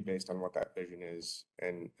community based on what that vision is.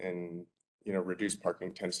 And reduced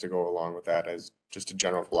parking tends to go along with that as just a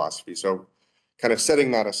general philosophy. So kind of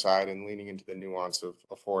setting that aside and leaning into the nuance of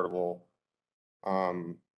affordable,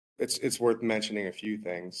 it's worth mentioning a few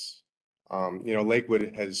things.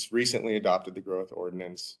 Lakewood has recently adopted the growth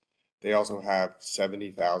ordinance. They also have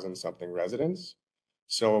 70,000 something residents.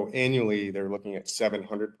 So annually, they're looking at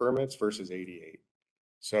 700 permits versus 88.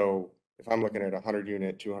 So if I'm looking at a 100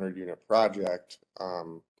 unit, 200 unit project,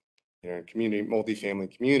 community, multifamily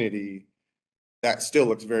community, that still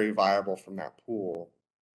looks very viable from that pool.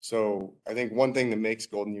 So I think one thing that makes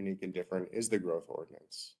Golden unique and different is the growth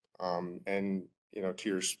ordinance. And to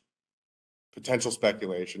your potential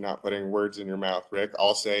speculation, not putting words in your mouth, Rick,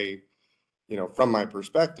 I'll say, from my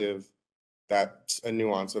perspective, that's a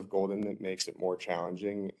nuance of Golden that makes it more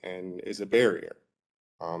challenging and is a barrier.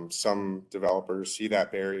 Some developers see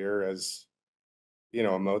that barrier as,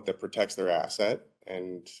 a moat that protects their asset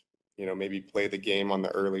and, maybe play the game on the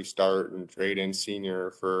early start and trade in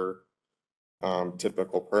senior for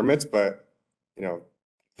typical permits. But,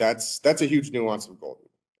 that's a huge nuance of Golden,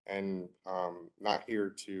 and not here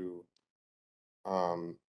to,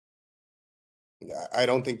 I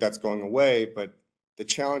don't think that's going away, but the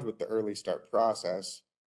challenge with the early start process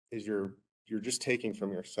is you're just taking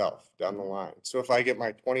from yourself down the line. So if I get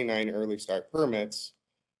my 29 early start permits,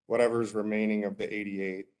 whatever's remaining of the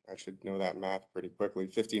 88, I should know that math pretty quickly,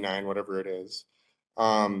 59, whatever it is.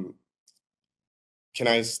 Can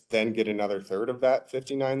I then get another third of that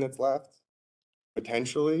 59 that's left?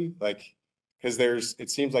 Potentially, because it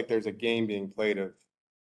seems like there's a game being played of,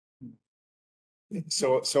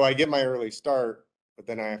 so I get my early start, but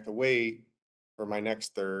then I have to wait for my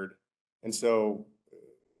next third. And so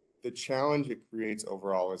the challenge it creates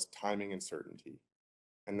overall is timing and certainty.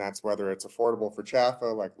 And that's whether it's affordable for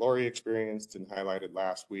Chaffa, like Lori experienced and highlighted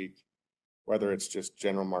last week, whether it's just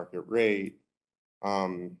general market rate.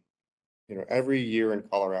 Every year in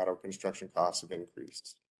Colorado, construction costs have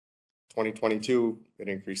increased. 2022, it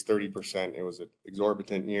increased 30%. It was an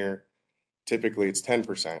exorbitant year. Typically, it's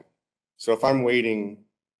 10%. So if I'm waiting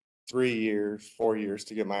 3 years, 4 years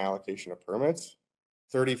to get my allocation of permits,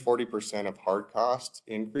 30–40% of hard cost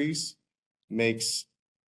increase makes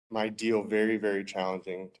my deal very, very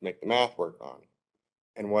challenging to make the math work on.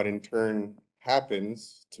 And what in turn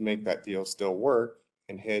happens to make that deal still work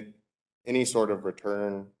and hit any sort of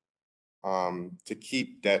return to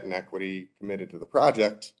keep debt and equity committed to the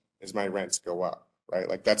project is my rents go up, right?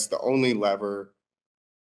 Like that's the only lever.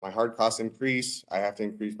 My hard costs increase, I have to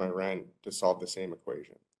increase my rent to solve the same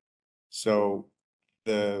equation. So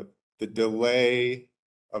the delay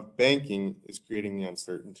of banking is creating the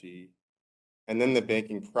uncertainty. And then the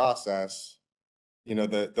banking process,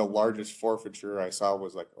 the largest forfeiture I saw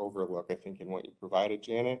was like Overlook, I think, in what you provided,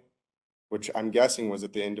 Janet, which I'm guessing was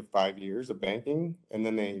at the end of 5 years of banking. And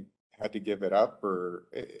then they had to give it up, or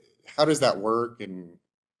how does that work? And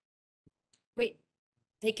Wait,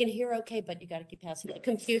 they can hear okay, but you gotta keep passing the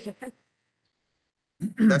computer.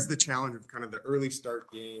 that's the challenge of kind of the early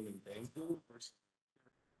start game and banking versus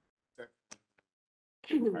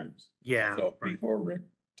Yeah. So before Rick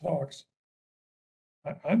talks,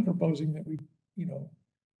 I'm proposing that we,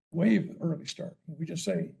 waive the early start. We just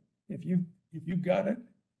say, if you got it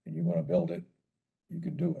and you want to build it, you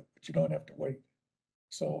can do it, but you don't have to wait.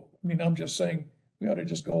 So, I mean, I'm just saying, we ought to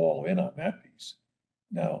just go all in on that piece.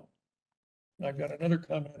 Now, I've got another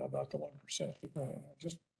comment about the 1%. I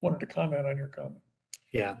just wanted to comment on your comment.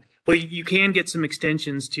 Yeah, well, you can get some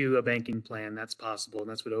extensions to a banking plan. That's possible, and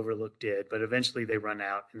that's what Overlook did. But eventually, they run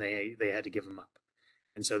out, and they had to give them up.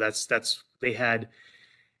 And so that's they had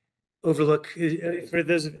Overlook. For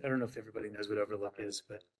those, I don't know if everybody knows what Overlook is,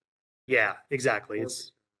 but yeah, exactly.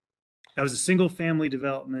 That was a single family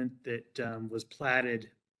development that was platted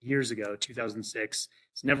years ago, 2006.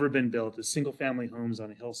 It's never been built. It's single family homes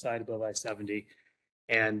on a hillside above I-70.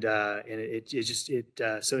 And so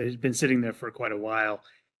it had been sitting there for quite a while,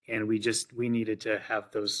 and we needed to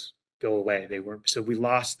have those go away. So we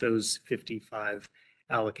lost those 55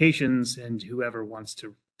 allocations, and whoever wants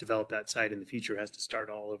to develop that site in the future has to start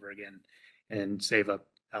all over again and save up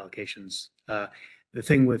allocations. The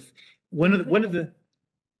thing with one of the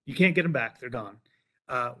you can't get them back; they're gone.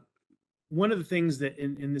 One of the things that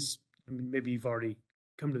in this, I mean, maybe you've already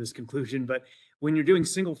come to this conclusion, but when you're doing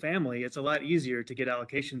single family, it's a lot easier to get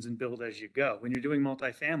allocations and build as you go. When you're doing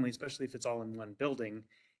multifamily, especially if it's all in one building,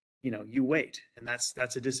 you wait, and that's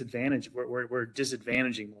a disadvantage. We're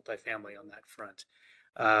disadvantaging multifamily on that front.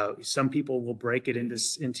 Some people will break it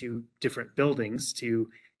into different buildings to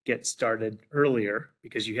get started earlier,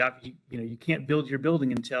 because you can't build your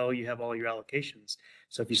building until you have all your allocations.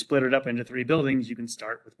 So if you split it up into 3 buildings, you can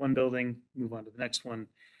start with one building, move on to the next one,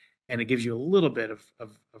 and it gives you a little bit of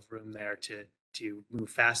room there to move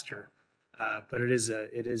faster. But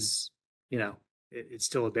it's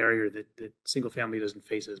still a barrier that single family doesn't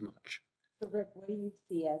face as much. So Rick, what do you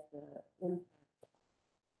see as the impact?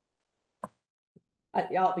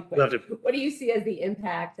 I'll be quick. What do you see as the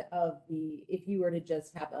impact of if you were to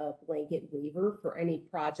just have a blanket waiver for any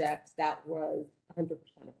project that was 100%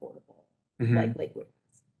 affordable, like Lakewood?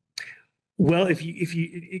 Well, if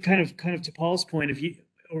you kind of to Paul's point,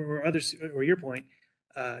 or others, or your point,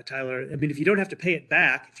 Tyler, I mean, if you don't have to pay it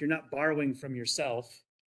back, if you're not borrowing from yourself,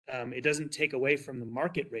 it doesn't take away from the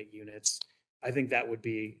market rate units. I think that would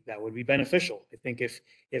be beneficial. I think if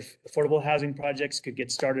affordable housing projects could get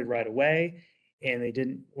started right away, and they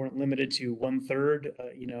weren't limited to 1/3,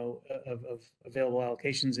 of available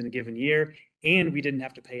allocations in a given year, and we didn't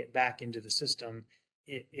have to pay it back into the system,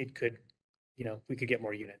 it could, we could get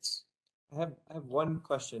more units. I have one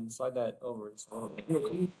question. Slide that over.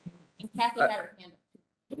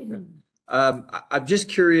 I'm just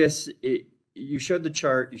curious. You showed the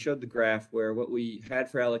chart, you showed the graph where what we had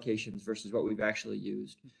for allocations versus what we've actually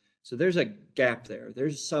used. So there's a gap there.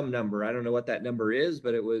 There's some number. I don't know what that number is,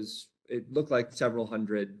 but it looked like several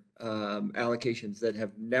hundred allocations that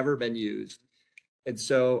have never been used. And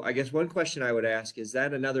so I guess one question I would ask, is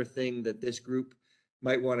that another thing that this group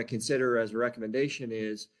might want to consider as a recommendation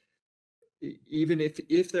is, even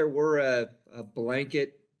if there were a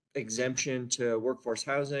blanket exemption to workforce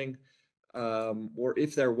housing, or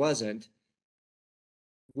if there wasn't,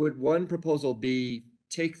 would one proposal be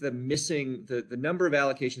take the number of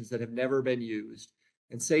allocations that have never been used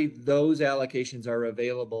and say those allocations are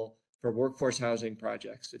available for workforce housing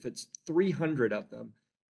projects? If it's 300 of them,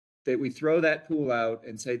 that we throw that pool out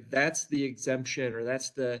and say that's the exemption, or that's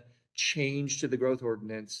the change to the growth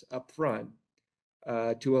ordinance up front,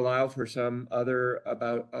 to allow for some other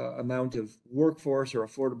amount of workforce or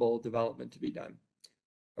affordable development to be done.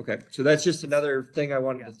 Okay, so that's just another thing I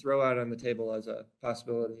wanted to throw out on the table as a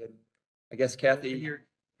possibility. And I guess Kathy.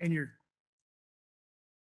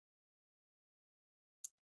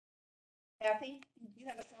 Kathy, do you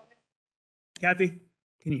have a comment? Kathy,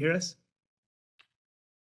 can you hear us?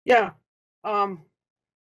 Yeah. I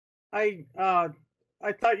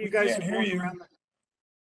thought you guys can't hear you.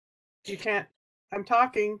 You can't. I'm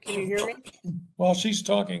talking. Can you hear me? While she's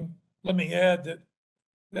talking, let me add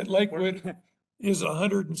that Lakewood is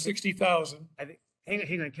 160,000. I think.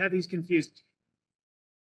 Hang on. Kathy's confused.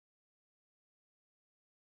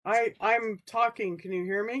 I'm talking. Can you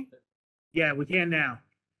hear me? Yeah, we can now.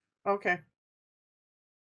 Okay.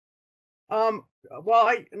 Well,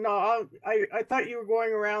 I thought you were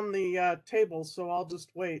going around the table, so I'll just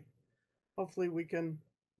wait. Hopefully we can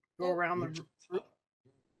go around the.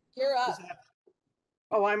 You're up.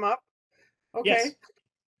 Oh, I'm up? Okay. Yes.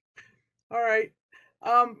 All right.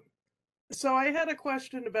 So I had a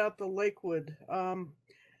question about the Lakewood.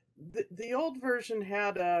 The old version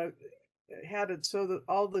had it so that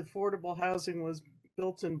all the affordable housing was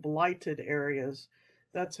built in blighted areas.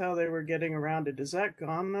 That's how they were getting around it. Is that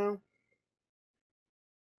gone now?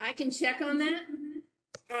 I can check on that.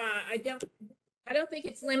 I don't think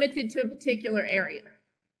it's limited to a particular area.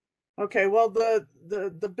 Okay, well,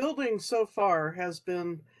 the building so far has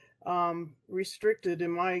been restricted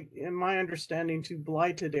in my understanding to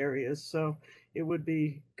blighted areas. So it would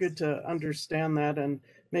be good to understand that and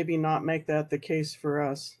maybe not make that the case for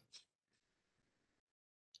us.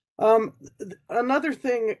 Another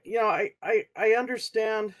thing, I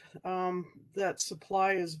understand that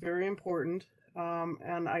supply is very important,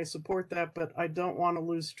 and I support that, but I don't want to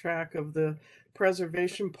lose track of the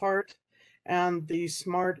preservation part and the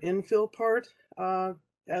smart infill part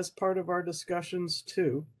as part of our discussions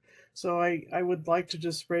too. So I would like to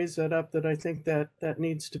just raise that up, that I think that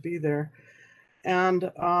needs to be there.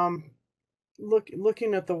 And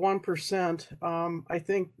looking at the 1%, I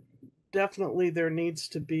think definitely there needs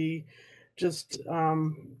to be just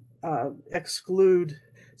exclude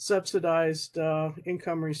subsidized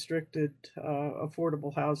income restricted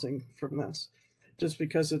affordable housing from this, just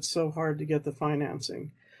because it's so hard to get the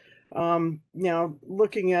financing.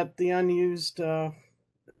 Looking at the unused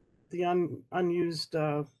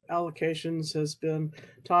allocations has been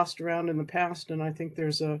tossed around in the past, and I think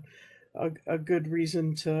there's a good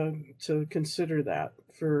reason to consider that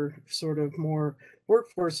for sort of more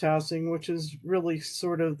workforce housing, which is really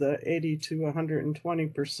sort of the 80 to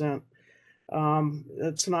 120%.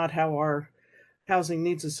 That's not how our housing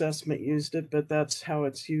needs assessment used it, but that's how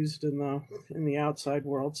it's used in the outside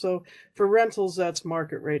world. So for rentals, that's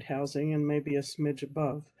market rate housing and maybe a smidge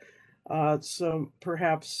above. So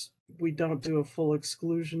perhaps we don't do a full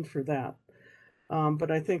exclusion for that.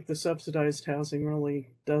 But I think the subsidized housing really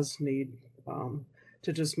does need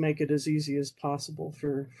to just make it as easy as possible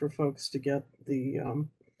for folks to get the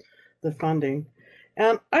funding.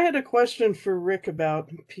 And I had a question for Rick about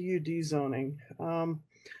PUD zoning.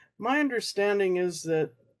 My understanding is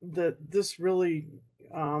that this really,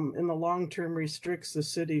 in the long term, restricts the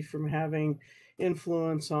city from having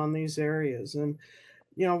influence on these areas. And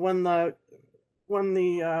when the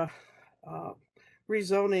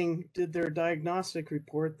rezoning did their diagnostic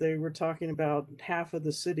report, they were talking about half of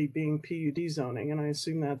the city being PUD zoning, and I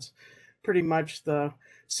assume that's pretty much the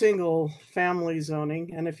single family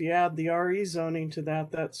zoning. And if you add the RE zoning to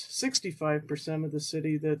that, that's 65% of the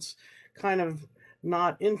city that's kind of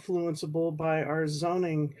not influenceable by our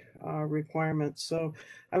zoning requirements. So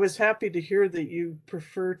I was happy to hear that you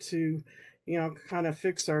prefer to, kind of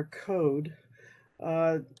fix our code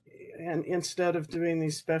and instead of doing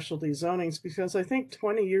these specialty zonings, because I think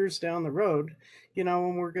 20 years down the road,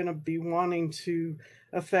 when we're going to be wanting to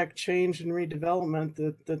affect change and redevelopment,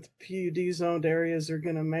 that the PUD zoned areas are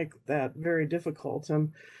going to make that very difficult.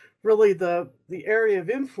 And really the area of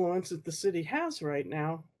influence that the city has right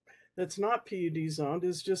now that's not PUD zoned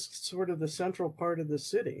is just sort of the central part of the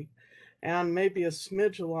city, and maybe a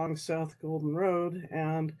smidge along South Golden Road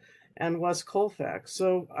and West Colfax.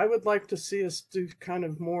 So I would like to see us do kind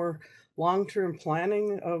of more long-term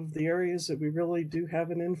planning of the areas that we really do have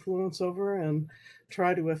an influence over and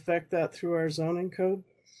try to affect that through our zoning code.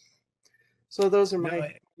 So those are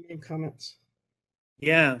my main comments.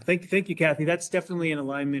 Yeah, thank you, Kathy. That's definitely in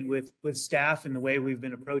alignment with staff and the way we've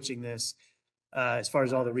been approaching this as far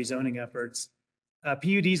as all the rezoning efforts.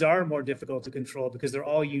 PUDs are more difficult to control because they're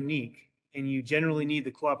all unique, and you generally need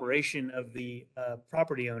the cooperation of the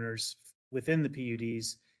property owners within the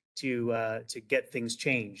PUDs to get things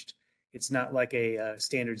changed. It's not like a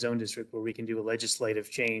standard zone district where we can do a legislative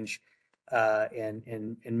change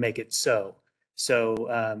and make it so. So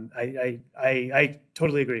I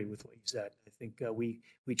totally agree with what you said. I think we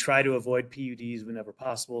try to avoid PUDs whenever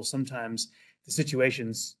possible. Sometimes the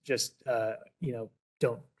situations just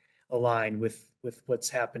don't align with what's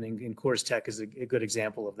happening. And Coors Tech is a good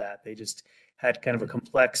example of that. They just had kind of a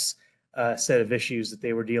complex set of issues that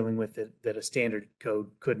they were dealing with that a standard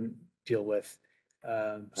code couldn't deal with.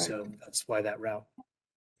 So that's why that route.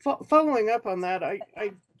 Following up on that, I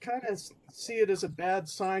kind of see it as a bad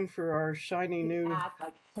sign for our shiny new.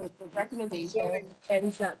 The recommendation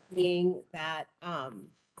ends up being that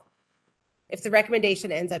if the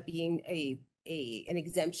recommendation ends up being an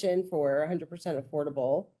exemption for 100%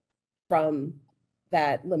 affordable from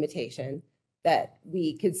that limitation, that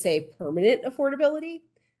we could say permanent affordability,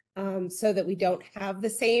 so that we don't have the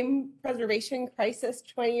same preservation crisis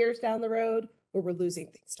 20 years down the road where we're losing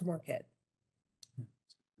things to market.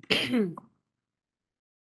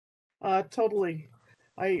 Totally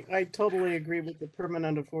I totally agree with the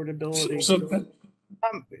permanent affordability. So that,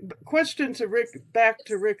 Question to Rick, back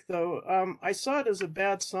to Rick though. I saw it as a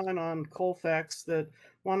bad sign on Colfax that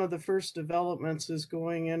one of the first developments is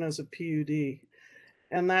going in as a PUD.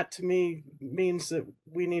 And that to me means that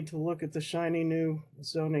we need to look at the shiny new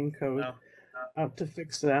zoning code to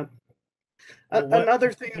fix that.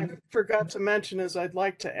 Another thing I forgot to mention is I'd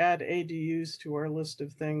like to add ADUs to our list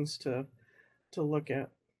of things to look at.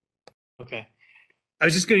 Okay. I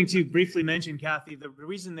was just going to briefly mention, Kathy, the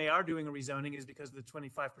reason they are doing a rezoning is because of the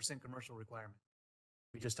 25% commercial requirement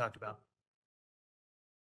we just talked about.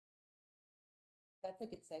 That's a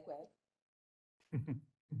good segue.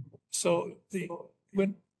 so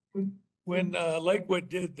when Lakewood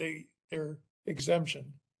did their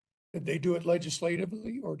exemption, did they do it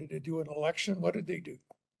legislatively or did they do an election? What did they do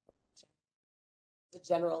The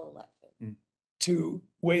general election. to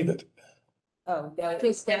waive it? Oh, no,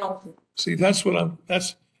 it's down. See, I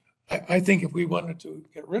think if we wanted to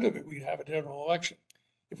get rid of it, we'd have a general election.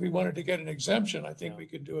 If we wanted to get an exemption, I think we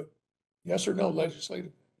could do it. Yes or no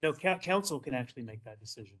legislative? No, council can actually make that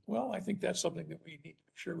decision. Well, I think that's something that we need to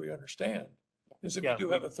make sure we understand, is that we Yeah.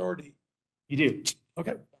 do have authority. You do.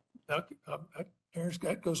 Okay, now,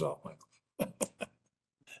 that goes off, Michael.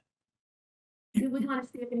 Do we want to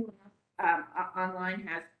see if anyone else online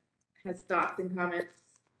has thoughts and comments?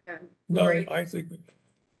 No, Lori? I think,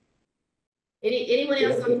 Anyone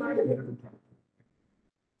else online?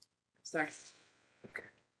 Sorry.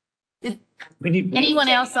 Anyone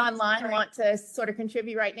else online want to sort of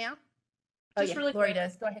contribute right now? Oh, Just yeah, really Lori quick.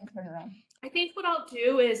 does. Go ahead and turn it around. I think what I'll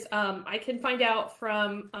do is I can find out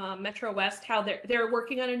from Metro West how they're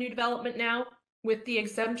working on a new development now with the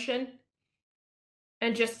exemption,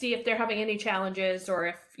 and just see if they're having any challenges or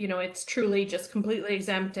if it's truly just completely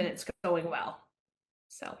exempt and it's going well.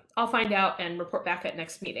 So I'll find out and report back at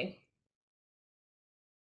next meeting.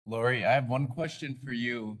 Lori, I have one question for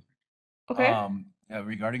you. Okay.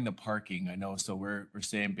 Regarding the parking, I know, so we're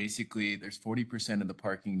saying basically there's 40% of the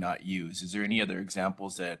parking not used. Is there any other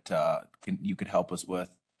examples that you could help us with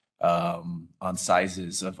on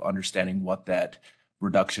sizes of understanding what that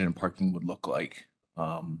reduction in parking would look like?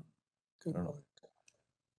 good don't know.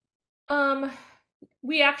 point.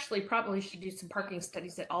 We actually probably should do some parking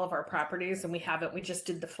studies at all of our properties, and we haven't. We just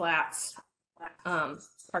did the flats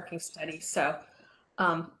parking study. So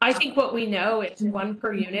I think what we know is 1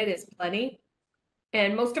 per unit is plenty.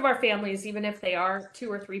 And most of our families, even if they are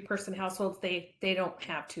 2 or 3 person households, they don't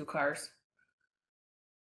have 2 cars.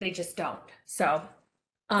 They just don't. So,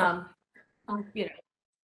 1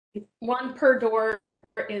 per door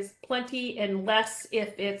is plenty, and less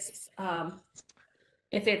if it's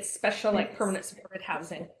special, like permanent supported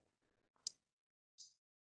housing.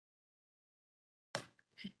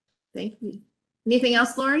 Thank you. Anything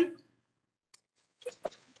else, Lori?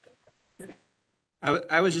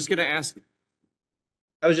 I was just gonna ask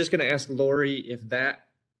Lori if that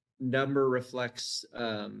number reflects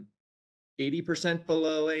 80%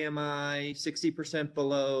 below AMI, 60%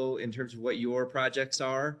 below in terms of what your projects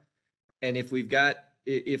are. And if we've got,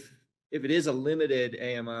 if it is a limited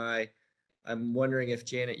AMI, I'm wondering if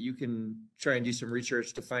Janet, you can try and do some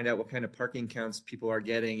research to find out what kind of parking counts people are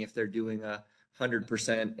getting if they're doing a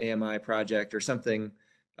 100% AMI project or something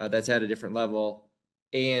that's at a different level,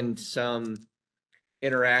 and some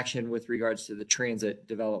interaction with regards to the transit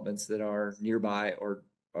developments that are nearby or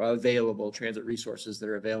available, transit resources that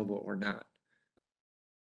are available or not.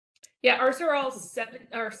 Yeah, ours are all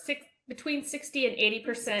between 60 and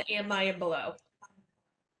 80% AMI and below.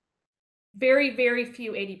 Very, very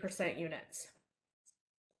few 80% units.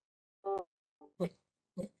 But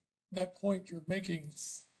that point you're making,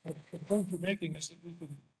 the point you're making is that we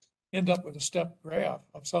could end up with a step graph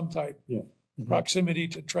of some type. Yeah. Proximity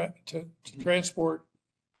to transport,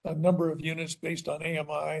 a number of units based on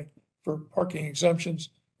AMI for parking exemptions,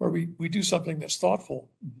 where we do something that's thoughtful.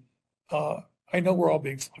 I know we're all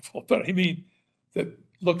being thoughtful, but I mean, that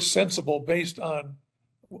looks sensible based on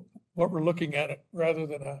what we're looking at it, rather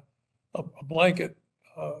than a blanket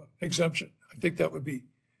exemption. I think that would be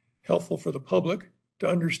helpful for the public to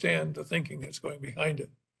understand the thinking that's going behind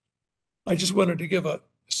it. I just wanted to give a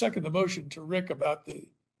second the motion to Rick about the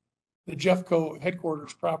Jeffco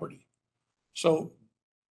headquarters property. So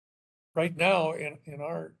right now in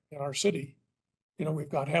our city, we've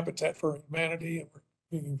got Habitat for Humanity, and we're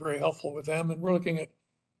being very helpful with them, and we're looking at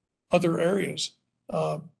other areas.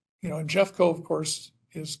 And Jeffco, of course,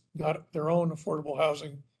 has got their own affordable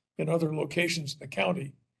housing in other locations in the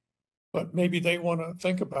county, but maybe they want to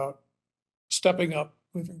think about stepping up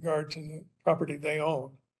with regard to the property they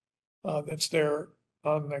own that's there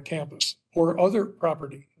on the campus, or other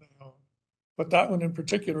property they own but that one in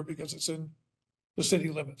particular because it's in the city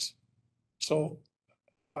limits. So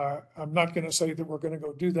I'm not going to say that we're going to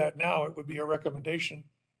go do that now. It would be a recommendation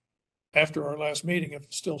after our last meeting if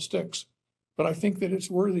it still sticks. But I think that it's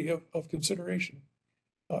worthy of consideration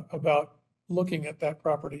about looking at that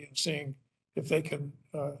property and seeing if they can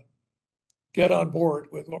get on board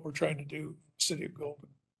with what we're trying to do in the city of Golden.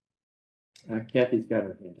 Kathy's got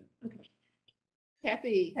her hand up.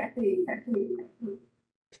 Kathy.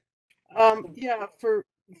 Yeah,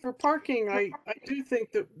 for parking, I do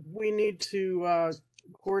think that we need to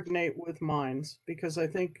coordinate with mines, because I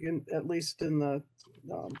think at least in the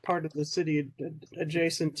part of the city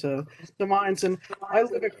adjacent to the mines, and I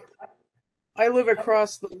live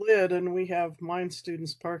across the lid, and we have mine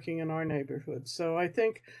students parking in our neighborhood. So I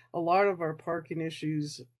think a lot of our parking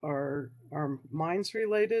issues are mines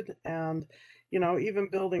related, and even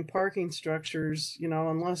building parking structures,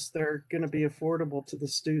 unless they're going to be affordable to the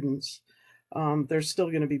students, there's still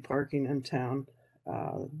going to be parking in town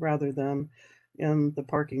rather than in the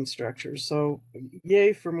parking structures. So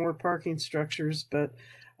yay for more parking structures, but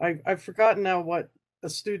I've forgotten now what a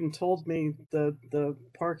student told me the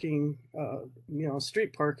parking,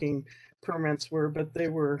 street parking permits were, but they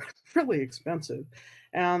were really expensive.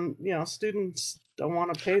 And, students don't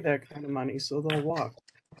want to pay that kind of money, so they'll walk.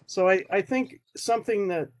 So I think something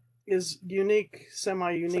that is unique,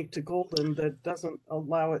 semi-unique to Golden, that doesn't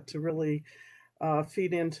allow it to really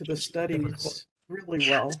feed into the studies really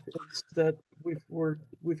well, is that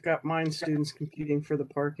we've got mine students competing for the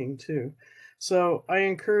parking too. So I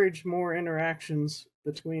encourage more interactions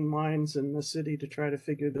between mines and the city to try to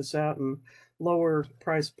figure this out and lower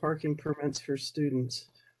price parking permits for students.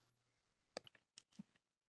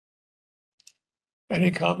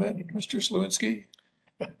 Any comment, Mr. Slewinski?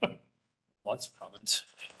 Lots of comments.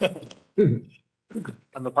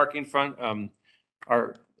 On the parking front,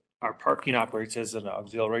 our parking operates as an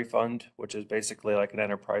auxiliary fund, which is basically like an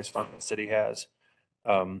enterprise fund the city has.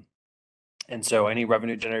 And so any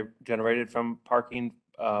revenue generated from parking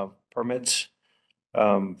permits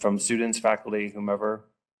from students, faculty, whomever,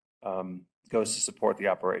 goes to support the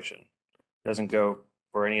operation. Doesn't go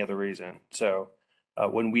for any other reason. So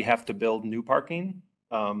when we have to build new parking,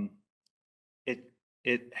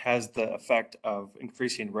 it has the effect of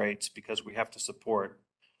increasing rates because we have to support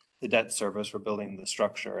the debt service for building the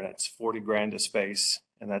structure, and it's 40 grand a space,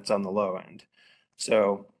 and that's on the low end.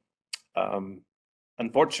 So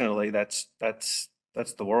unfortunately, that's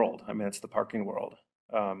the world. I mean, it's the parking world.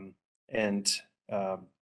 I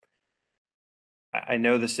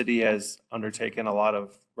know the city has undertaken a lot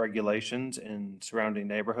of regulations in surrounding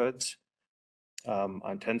neighborhoods on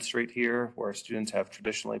 10th Street here, where students have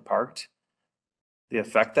traditionally parked. The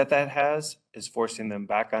effect that has is forcing them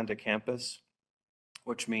back onto campus,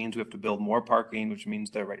 which means we have to build more parking, which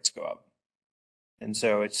means their rates go up. And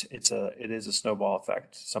so it is a snowball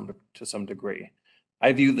effect to some degree.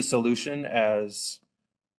 I view the solution as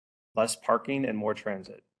less parking and more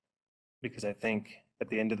transit, because I think at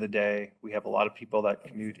the end of the day, we have a lot of people that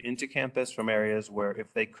commute into campus from areas where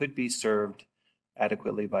if they could be served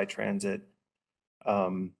adequately by transit,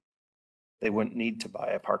 they wouldn't need to buy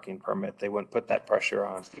a parking permit. They wouldn't put that pressure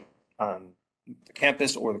on the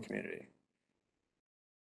campus or the community.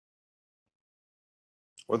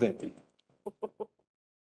 Or the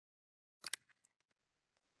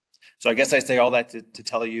So I guess I say all that to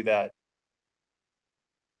tell you that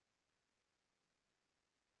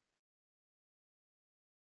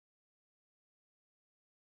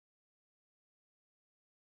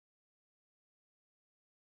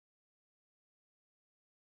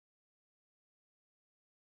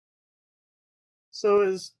So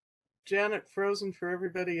is Janet frozen for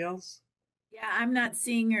everybody else? Yeah, I'm not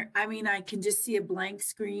seeing her. I mean, I can just see a blank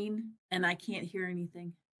screen and I can't hear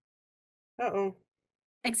anything. Uh-oh.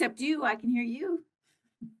 Except you, I can hear you.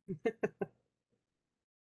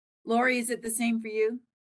 Lori, is it the same for you?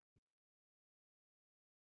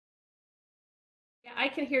 Yeah, I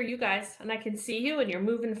can hear you guys and I can see you and you're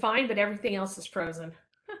moving fine, but everything else is frozen.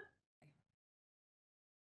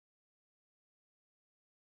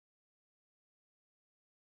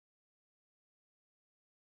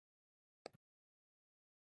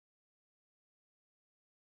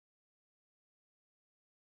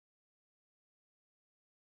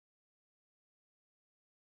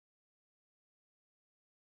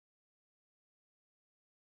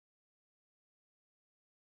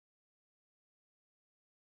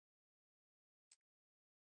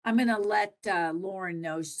 I'm gonna let Lauren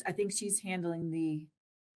know. I think she's handling the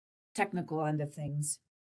technical end of things.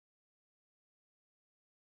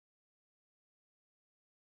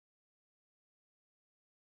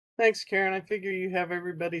 Thanks, Karen. I figure you have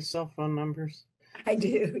everybody's cell phone numbers. I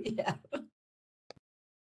do, yeah.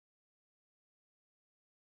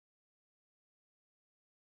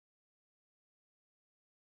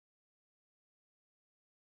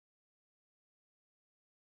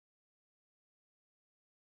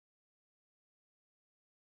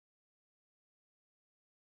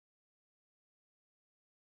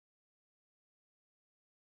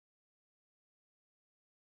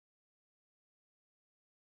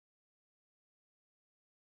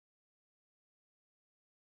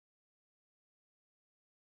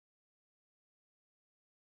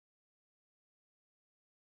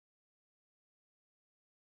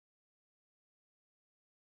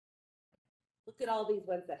 Look at all these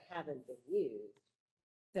ones that haven't been used.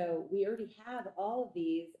 So we already have all of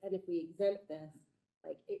these, and if we exempt this,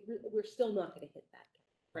 like, we're still not gonna hit that,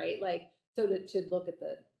 right? Like, so to look at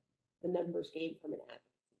the numbers game from an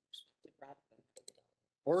advocacy perspective rather than.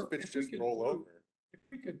 Or if it's just roll over. If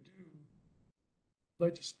we could do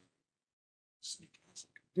legislation, city council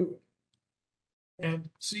could do it and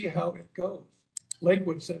see how it goes.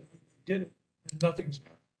 Lakewood said we did it and nothing's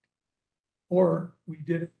happened. Or we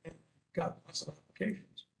did it and got lots of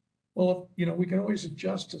applications. Well, you know, we can always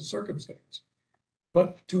adjust to circumstance,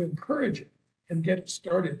 but to encourage it and get it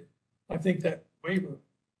started, I think that waiver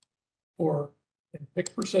for and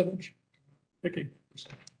pick percentage, picking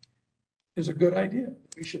percentage is a good idea.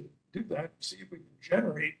 We should do that and see if we can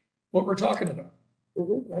generate what we're talking about.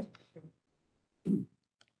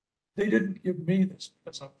 They didn't give me this,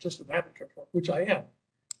 as just an advocate for it, which I am.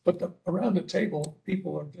 But around the table,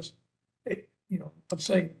 people are just, you know, I'm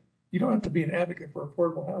saying, you don't have to be an advocate for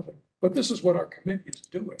affordable housing, but this is what our committee is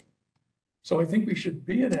doing. So I think we should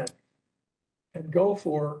be an advocate and go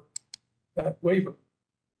for that waiver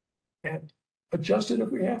and adjust it if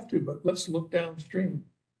we have to, but let's look downstream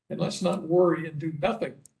and let's not worry and do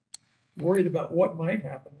nothing. Worried about what might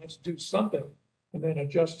happen. Let's do something and then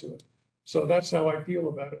adjust to it. So that's how I feel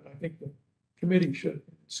about it. I think the committee should,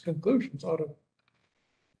 its conclusions ought to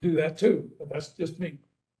do that too, but that's just me.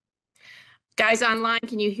 Guys online,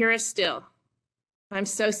 can you hear us still? I'm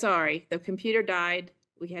so sorry. The computer died.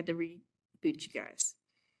 We had to reboot you guys.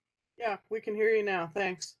 Yeah, we can hear you now.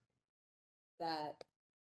 Thanks. That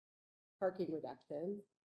parking reductions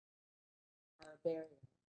are barriers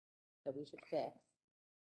that we should fix.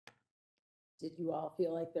 Did you all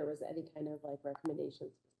feel like there was any kind of like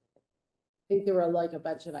recommendations? I think there were like a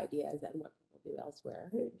bunch of ideas and what people do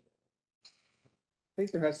elsewhere. I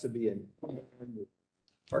think there has to be a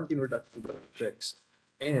parking reduction fix,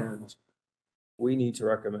 and we need to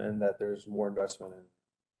recommend that there's more investment in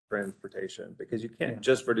transportation, because you can't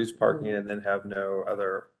just reduce parking and then have no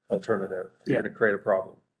other alternative. You're gonna create a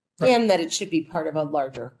problem. And that it should be part of a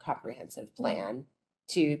larger comprehensive plan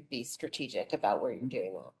to be strategic about where you're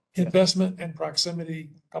doing that. Investment and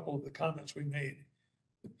proximity, a couple of the comments we made.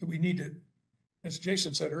 We need to, as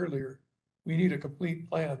Jason said earlier, we need a complete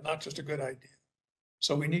plan, not just a good idea.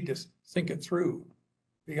 So we need to think it through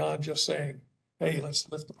beyond just saying, hey, let's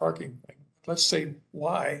lift the parking thing. Let's say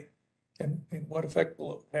why and what effect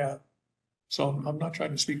will it have. So I'm not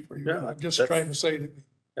trying to speak for you. Yeah, I'm just that's- trying to say that we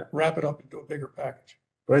Yeah. wrap it up into a bigger package.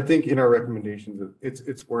 But I think in our recommendations,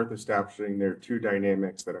 it's worth establishing there are two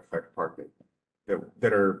dynamics that affect parking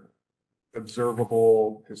that are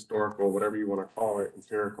observable, historical, whatever you want to call it,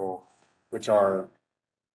 empirical, which are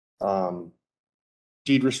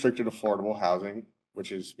deed restricted affordable housing,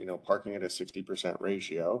 which is, you know, parking at a 60%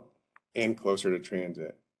 ratio and closer to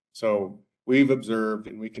transit. So we've observed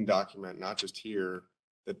and we can document, not just here,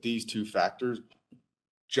 that these two factors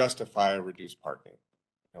justify a reduced parking,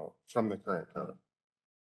 you know, from the current code.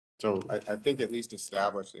 So I think at least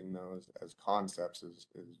establishing those as concepts is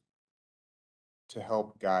to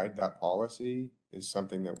help guide that policy is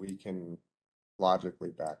something that we can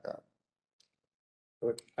logically back up.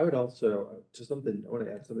 I would also, to something, I want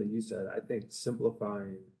to add something you said. I think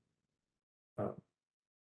simplifying the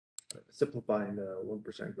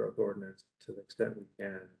 1% growth ordinance to the extent we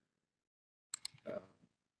can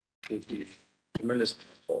would be tremendous.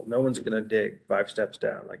 No one's going to dig 5 steps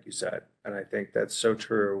down, like you said. And I think that's so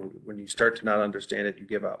true. When you start to not understand it, you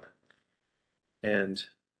give up. And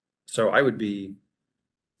so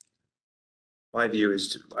my view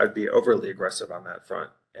is I'd be overly aggressive on that front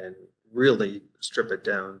and really strip it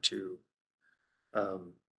down to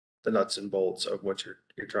the nuts and bolts of what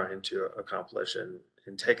you're trying to accomplish, and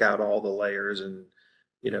take out all the layers and,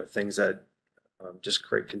 you know, things that just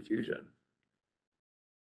create confusion.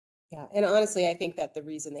 Yeah, and honestly, I think that the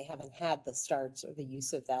reason they haven't had the starts or the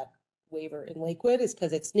use of that waiver in Lakewood is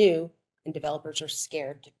because it's new and developers are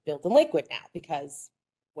scared to build in Lakewood now, because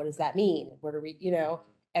what does that mean? What are we, you know,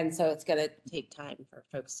 And so it's gonna take time for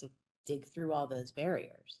folks to dig through all those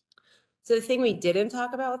barriers. So the thing we didn't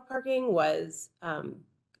talk about with parking was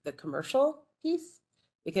the commercial piece,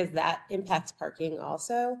 because that impacts parking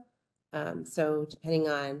also. So depending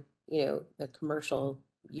on, you know, the commercial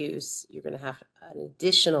use, you're gonna have an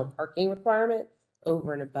additional parking requirement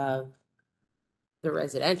over and above the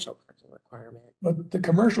residential parking requirement. But the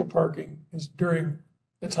commercial parking is during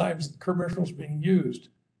the times the commercial's being used.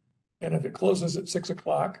 And if it closes at 6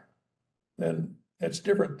 o'clock, then it's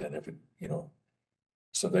different than if it, you know.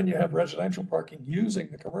 So then you have residential parking using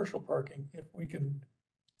the commercial parking, if we can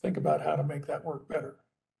think about how to make that work better.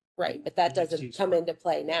 Right, but that doesn't come into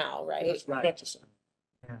play now, right? That's what I meant to say.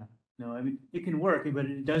 Yeah, no, I mean, it can work, but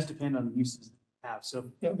it does depend on the uses that you have.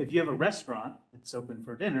 So Yep. if you have a restaurant that's open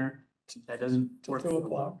for dinner, that doesn't Till work. 2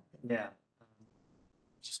 o'clock. Yeah.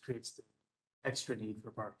 Just creates the extra need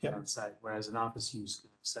for parking Yeah. on site, whereas an office use can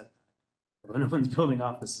set that. When no one's building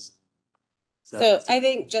offices. So I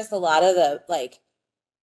think just a lot of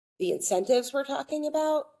the incentives we're talking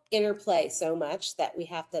about interplay so much that we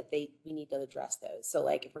need to address those. So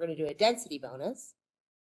like if we're gonna do a density bonus,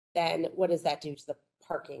 then what does that do to the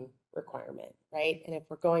parking requirement, right? And if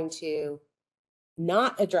we're going to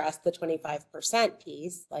not address the 25%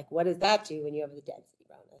 piece, like what does that do when you have the density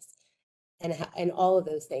bonus? And all of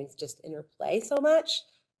those things just interplay so much.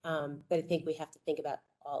 But I think we have to think about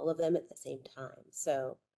all of them at the same time.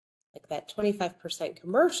 So like that 25%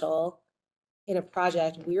 commercial in a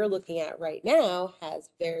project we're looking at right now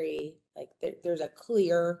has very, like, there's a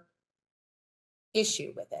clear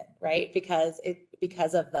issue with it, right? Because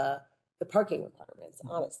of the parking requirements,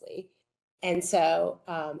 honestly. And so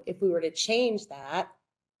if we were to change that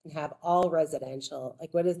and have all residential,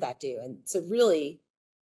 like what does that do? And so really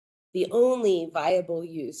the only viable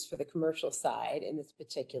use for the commercial side in this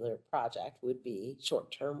particular project would be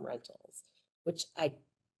short-term rentals, which I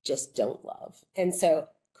just don't love. And so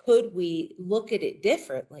could we look at it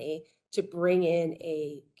differently to bring in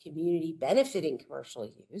a community benefiting commercial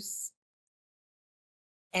use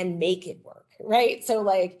and make it work, right? So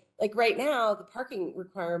like right now, the parking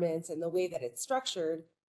requirements and the way that it's structured,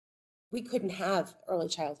 we couldn't have early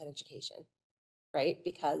childhood education, right?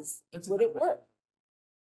 Because it wouldn't work.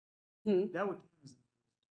 That would.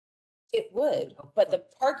 It would, but the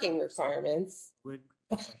parking requirements, Would.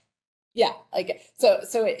 yeah, like, so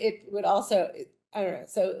it would also, I don't know,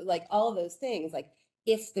 so like all of those things, like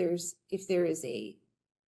if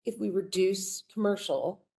we reduce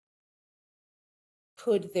commercial,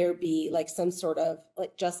 could there be like some sort of,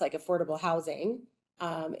 like, just like affordable housing,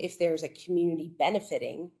 if there's a community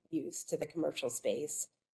benefiting use to the commercial space,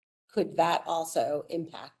 could that also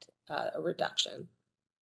impact a reduction?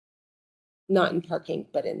 Not in parking,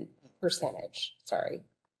 but in percentage, sorry,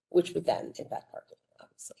 which would then impact parking,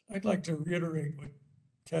 obviously. I'd like to reiterate what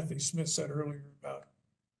Kathy Smith said earlier about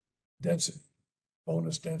density,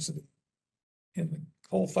 bonus density in the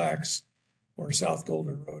Colfax or South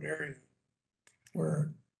Golden Road area,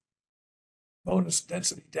 where bonus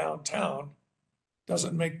density downtown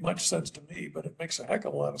doesn't make much sense to me, but it makes a heck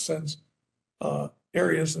of a lot of sense.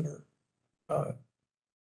 Areas that are,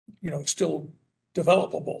 still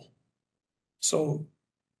developable. So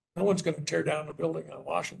no one's going to tear down the building on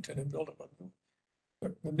Washington and build up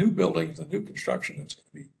the new buildings, the new construction is going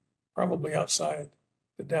to be probably outside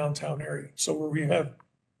the downtown area. So where we have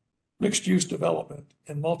mixed use development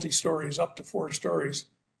and multi-stories up to 4 stories,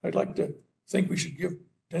 I'd like to think we should give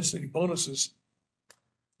density bonuses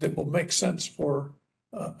that will make sense for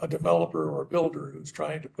a developer or a builder who's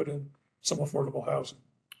trying to put in some affordable housing.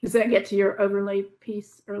 Does that get to your overlay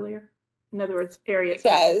piece earlier? In other words, areas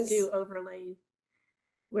that do overlay,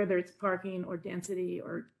 whether it's parking or density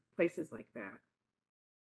or places like that.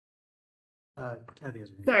 Kathy has.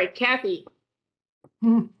 Sorry, Kathy.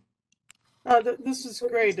 This is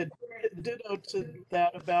great. Ditto to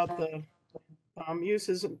that about the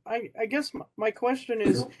uses. I guess my question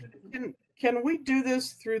is, can we do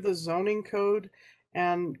this through the zoning code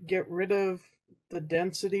and get rid of the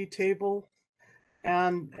density table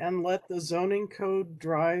and let the zoning code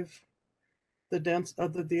drive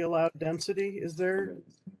the allowed density? Is there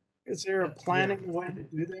a planning way to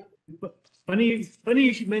do that? Funny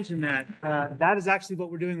you should mention that. That is actually what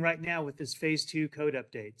we're doing right now with this phase 2 code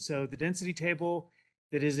update. So the density table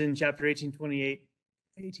that is in chapter 18.28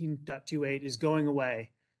 is going away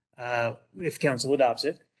if council adopts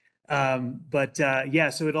it.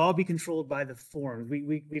 So it'll all be controlled by the forms.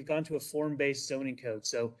 We've gone to a form-based zoning code.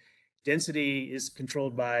 So density is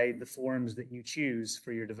controlled by the forms that you choose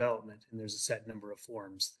for your development. And there's a set number of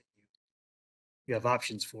forms that you have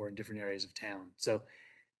options for in different areas of town. So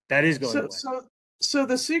that is going away. So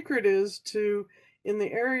the secret is to in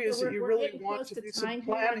the areas So that you we're really getting want close to to do some time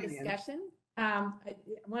here on planning in. discussion. I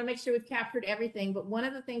want to make sure we've captured everything, but one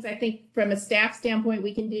of the things I think from a staff standpoint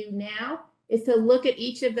we can do now is to look at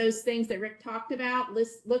each of those things that Rick talked about.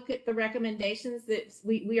 Let's look at the recommendations that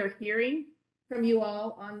we are hearing from you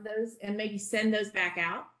all on those and maybe send those back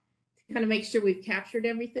out to kind of make sure we've captured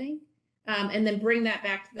everything. And then bring that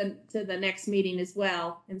back to the next meeting as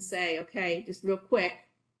well and say, okay, just real quick,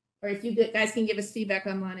 or if you guys can give us feedback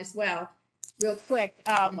online as well, real quick,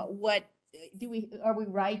 what are we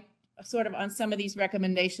right sort of on some of these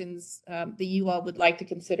recommendations that you all would like to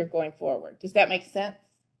consider going forward? Does that make sense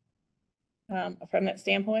from that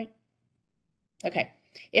standpoint? Okay,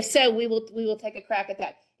 if so, we will take a crack at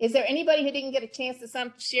that. Is there anybody who didn't get a chance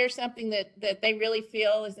to share something that they really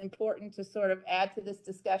feel is important to sort of add to this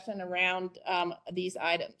discussion around these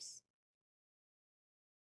items?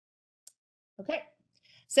 Okay.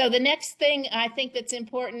 So the next thing I think that's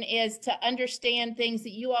important is to understand things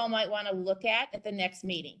that you all might want to look at the next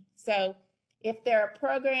meeting. So if there are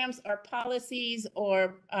programs or policies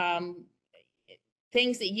or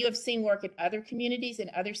things that you have seen work in other communities in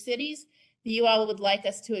other cities that you all would like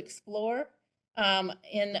us to explore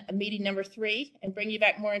in meeting number 3 and bring you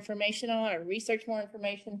back more information on or research more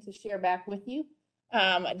information to share back with you.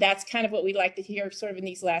 That's kind of what we'd like to hear sort of in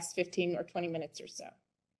these last 15 or 20 minutes or so.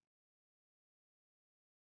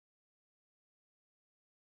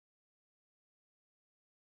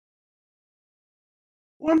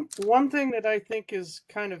 One thing that I think is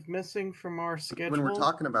kind of missing from our schedule. When we're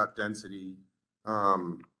talking about density,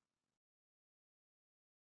 all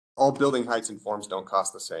building heights and forms don't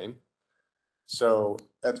cost the same. So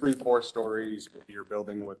at 3-4 stories, if you're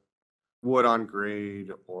building with wood on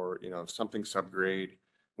grade or, something subgrade,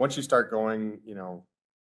 once you start going,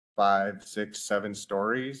 5, 6, 7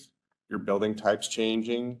 stories, your building type's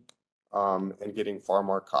changing and getting far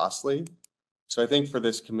more costly. So I think for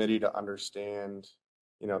this committee to understand,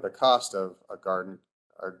 the cost of a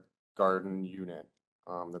garden unit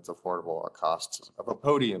that's affordable, a cost of a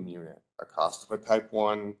podium unit, a cost of a type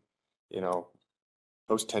 1,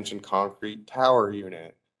 post-tension concrete tower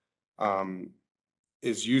unit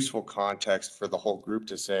is useful context for the whole group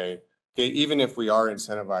to say, okay, even if we are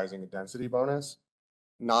incentivizing a density bonus,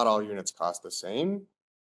 not all units cost the same.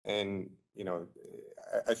 And,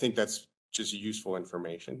 I think that's just useful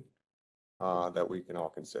information that we can all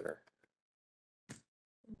consider.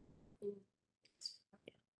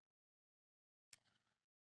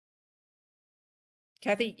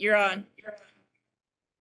 Kathy, you're on.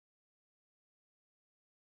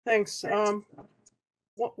 Thanks.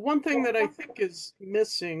 One thing that I think is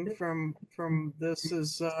missing from this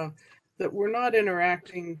is that we're not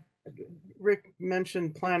interacting. Rick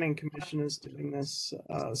mentioned Planning Commission is doing this,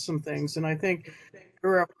 some things, and I think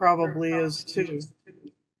GURA probably is too.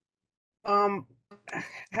 How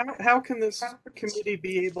can this committee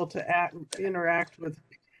be able to interact with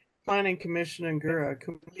Planning Commission and GURA?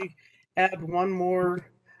 Can we add one more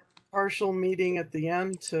partial meeting at the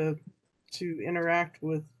end to interact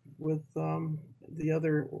with the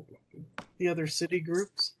other city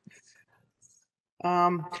groups?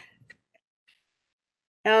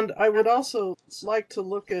 And I would also like to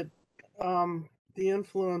look at the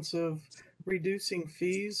influence of reducing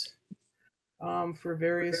fees for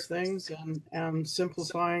various things and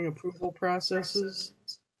simplifying approval processes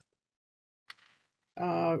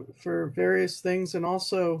for various things, and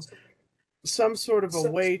also some sort of a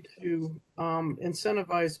way to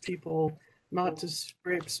incentivize people not to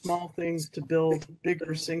scrape small things to build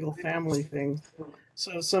bigger single family things.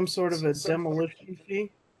 So some sort of a demolition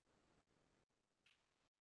fee.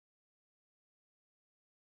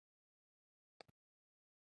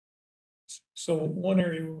 So one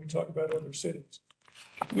area when we talk about other cities,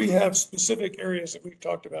 we have specific areas that we've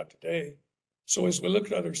talked about today. So as we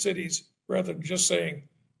look at other cities, rather than just saying,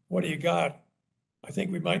 what do you got? I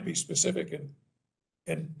think we might be specific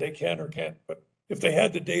and they can or can't, but if they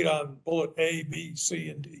had the data on bullet A, B, C,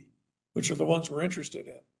 and D, which are the ones we're interested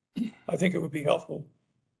in, I think it would be helpful.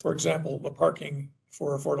 For example, the parking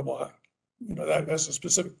for affordable housing, that's a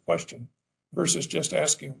specific question versus just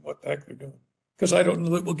asking what the heck they're doing. Because I don't know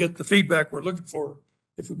that we'll get the feedback we're looking for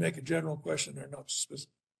if we make a general question or not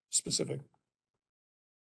specific.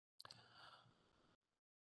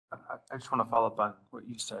 I just want to follow up on what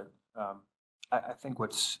you said. I think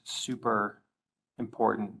what's super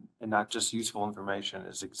important and not just useful information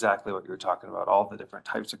is exactly what you're talking about, all the different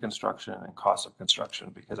types of construction and costs of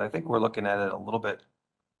construction, because I think we're looking at it a little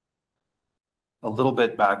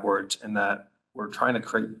bit backwards in that we're trying to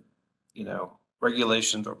create,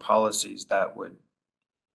 regulations or policies that would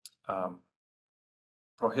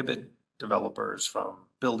prohibit developers from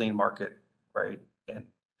building market And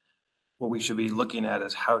what we should be looking at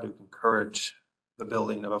is how to encourage the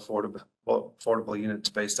building of affordable units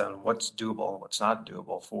based on what's doable and what's not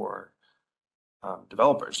doable for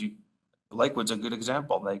developers. Lakewood's a good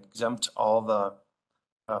example. They exempt all the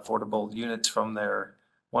affordable units from their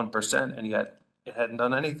 1%, and yet it hadn't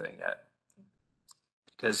done anything yet.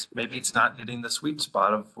 Because maybe it's not hitting the sweet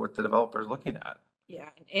spot of what the developer is looking at. Yeah,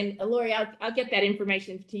 and Lori, I'll get that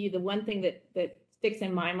information to you. The one thing that sticks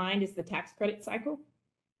in my mind is the tax credit cycle.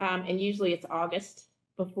 And usually it's August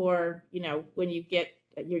before, when you get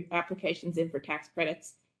your applications in for tax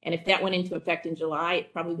credits. And if that went into effect in July,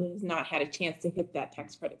 it probably has not had a chance to hit that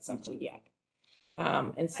tax credit cycle yet.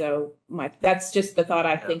 And so that's just the thought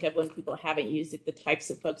I think of when people haven't used it. The types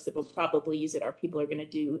of folks that will probably use it are people who are going to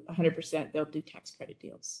do 100%, they'll do tax credit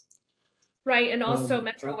deals. Right, and also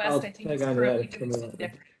Metro West, I think is currently doing something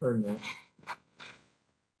different.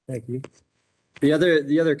 Thank you.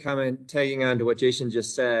 The other comment tagging on to what Jason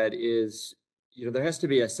just said is, there has to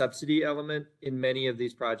be a subsidy element in many of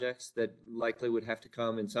these projects that likely would have to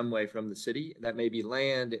come in some way from the city. That may be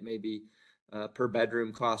land, it may be per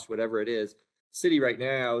bedroom cost, whatever it is. City right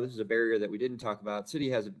now, this is a barrier that we didn't talk about. City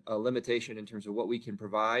has a limitation in terms of what we can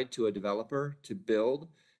provide to a developer to build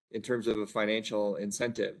in terms of a financial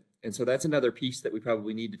incentive. And so that's another piece that we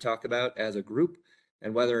probably need to talk about as a group,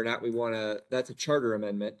 and whether or not we want to, that's a charter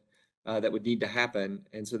amendment that would need to happen.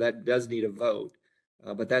 And so that does need a vote.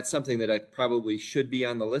 But that's something that I probably should be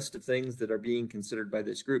on the list of things that are being considered by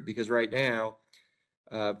this group, because right now,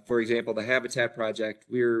 for example, the Habitat Project,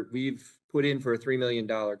 we've put in for a $3 million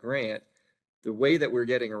grant. The way that we're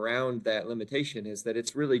getting around that limitation is that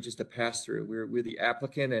it's really just a pass-through. We're the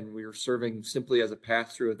applicant, and we're serving simply as a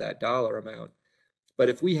pass-through of that dollar amount. But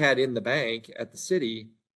if we had in the bank at the city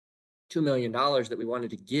 $2 million that we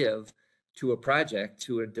wanted to give to a project,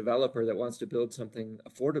 to a developer that wants to build something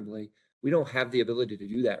affordably, we don't have the ability to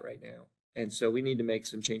do that right now. And so we need to make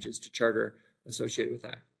some changes to charter associated with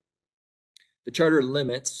that. The charter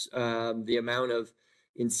limits the amount of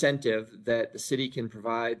incentive that the city can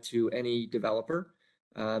provide to any developer.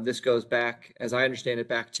 This goes back, as I understand it,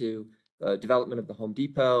 back to development of the Home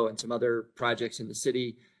Depot and some other projects in the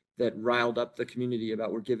city that riled up the community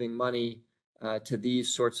about we're giving money to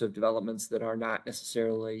these sorts of developments that are not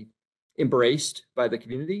necessarily embraced by the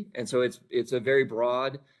community. And so it's a very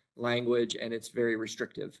broad language, and it's very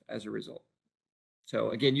restrictive as a result. So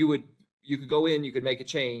again, you could go in, you could make a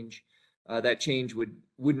change. That change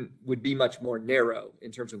would be much more narrow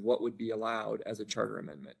in terms of what would be allowed as a charter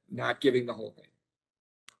amendment, not giving the whole thing.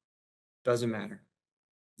 Doesn't matter.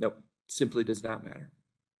 Nope, simply does not matter.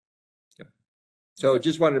 Yep. So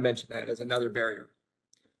just wanted to mention that as another barrier.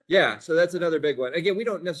 Yeah, so that's another big one. Again, we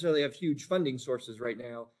don't necessarily have huge funding sources right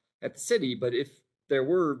now at the city, but if there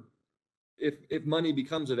were, if money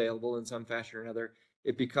becomes available in some fashion or another,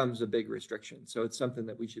 it becomes a big restriction. So it's something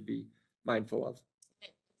that we should be mindful of.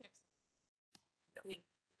 We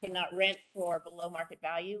cannot rent for below market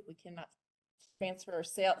value. We cannot transfer or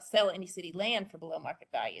sell any city land for below market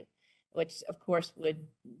value, which of course would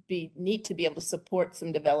be neat to be able to support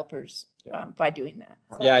some developers by doing that.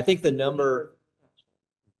 Yeah, I think the number.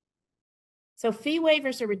 So fee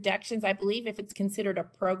waivers or reductions, I believe if it's considered a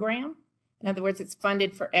program, in other words, it's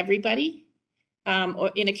funded for everybody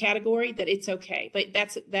or in a category, that it's okay. But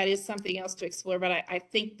that is something else to explore. But I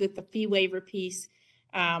think that the fee waiver piece,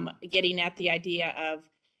 getting at the idea of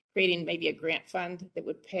creating maybe a grant fund that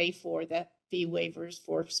would pay for the fee waivers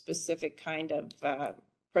for specific kind of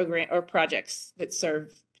program or projects that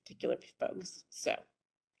serve particular folks. So,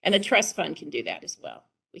 and a trust fund can do that as well.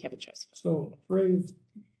 We have a trust fund. So phrase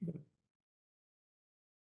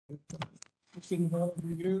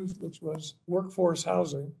we used, which was workforce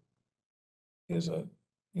housing, is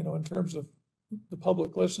in terms of the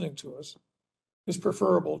public listening to us, is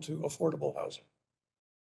preferable to affordable housing.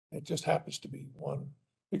 It just happens to be one,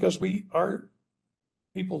 because our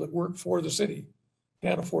people that work for the city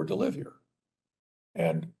can't afford to live here.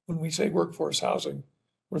 And when we say workforce housing,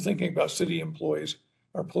 we're thinking about city employees,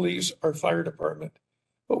 our police, our fire department,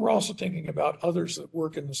 but we're also thinking about others that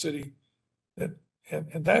work in the city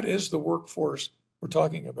and that is the workforce we're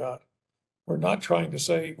talking about. We're not trying to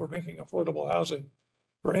say we're making affordable housing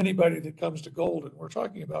for anybody that comes to Golden. We're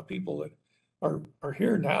talking about people that are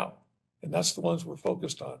here now, and that's the ones we're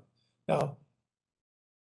focused on. Now,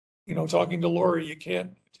 talking to Lori,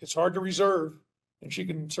 it's hard to reserve, and she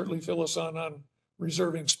can certainly fill us on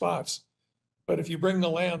reserving spots. But if you bring the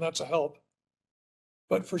land, that's a help.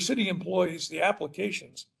 But for city employees, the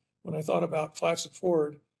applications, when I thought about Flats at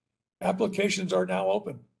Ford, applications are now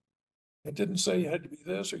open. It didn't say you had to be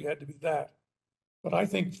this or you had to be that. But I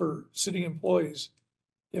think for city employees,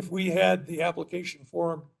 if we had the application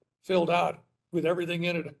form filled out with everything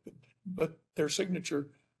in it, but their signature,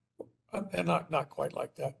 and not quite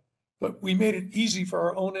like that, but we made it easy for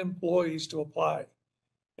our own employees to apply.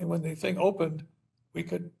 And when the thing opened, we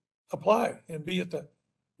could apply and be at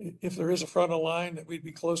if there is a front of the line, that we'd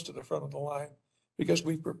be close to the front of the line, because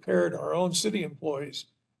we prepared our own city employees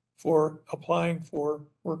for applying for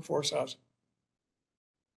workforce housing.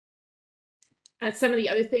 Some of the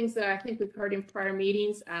other things that I think we've heard in prior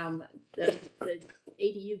meetings, the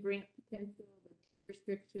ADU grant potential, the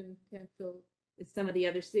restriction potential that some of the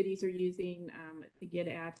other cities are using to get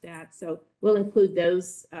at that. So we'll include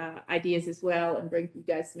those ideas as well and bring you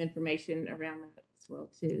guys some information around that as well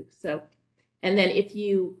too. So, and then if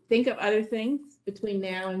you think of other things between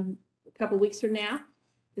now and a couple weeks from now,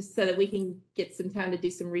 just so that we can get some time to do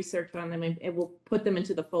some research on them, and we'll put them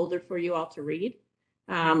into the folder for you all to read.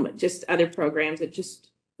 Just other programs that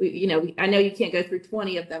I know you can't go through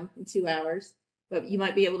 20 of them in 2 hours, but you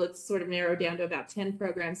might be able to sort of narrow down to about 10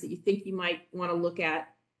 programs that you think you might want to look at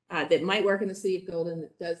that might work in the city of Golden,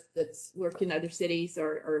 that's worked in other cities,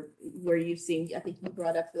 or where you've seen. I think you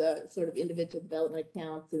brought up the sort of individual development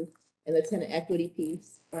accounts and the tenant equity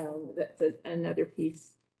piece. That's another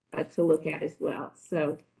piece to look at as well.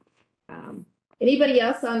 So anybody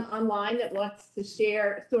else online that wants to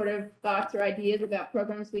share sort of thoughts or ideas about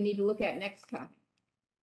programs we need to look at next time?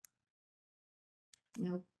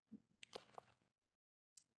 No.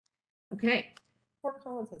 Okay. Fort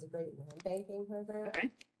Collins has a great land banking program. Okay.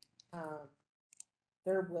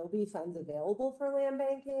 There will be funds available for land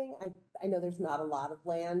banking. I know there's not a lot of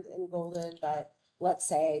land in Golden, but let's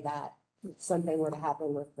say that something were to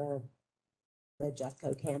happen with the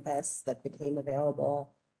Jeffco campus that became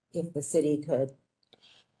available, if the city could,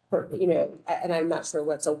 and I'm not sure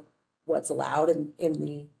what's allowed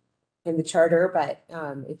in the charter, but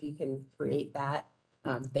if you can create that,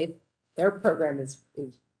 their program is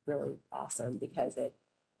really awesome, because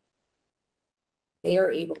they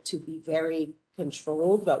are able to be very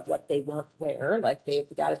controlled about what they want where. Like, they've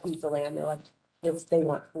got a piece of land, they're like, this they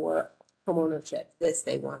want for homeownership, this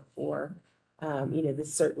they want for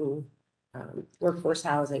this certain workforce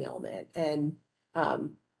housing element. And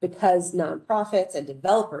because nonprofits and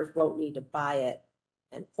developers won't need to buy it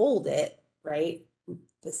and hold it, right?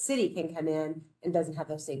 The city can come in and doesn't have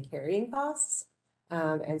those same carrying costs,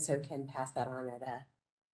 and so can pass that on at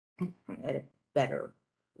a better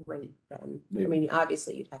rate than, I mean,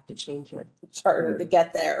 obviously you'd have to change your charter to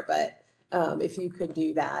get there, but if you could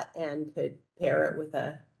do that and could pair it with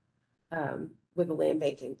a land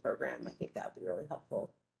banking program, I think that would be really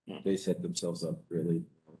helpful. They set themselves up really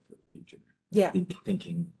well for the future. Yeah.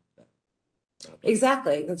 Thinking.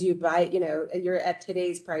 Exactly, because you buy, you're at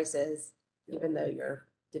today's prices, even though you're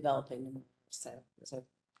developing them. So. I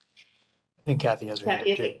think Kathy has her hand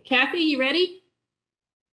up too. Kathy, you ready?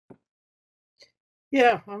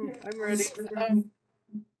 Yeah, I'm ready.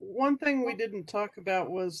 One thing we didn't talk about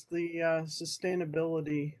was the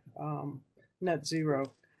sustainability net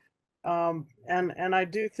zero. And I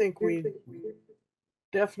do think we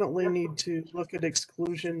definitely need to look at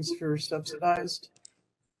exclusions for subsidized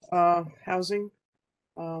housing,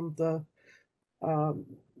 the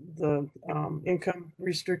income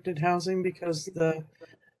restricted housing, because the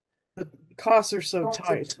costs are so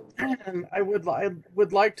tight. And I would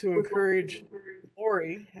like to encourage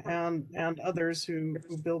Lori and others who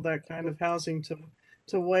build that kind of housing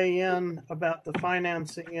to weigh in about the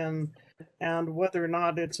financing and whether or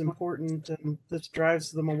not it's important and this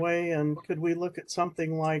drives them away. And could we look at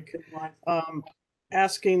something like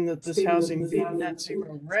asking that this housing be net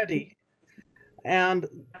zero ready, and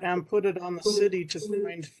put it on the city to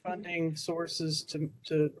find funding sources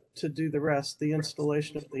to do the rest, the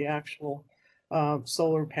installation of the actual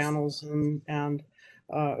solar panels and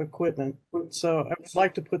equipment. So I would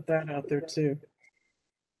like to put that out there too.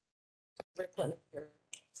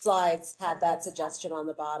 Slides had that suggestion on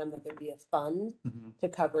the bottom that there'd be a fund to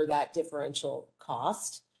cover that differential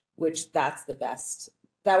cost, which that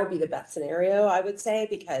would be the best scenario, I would say,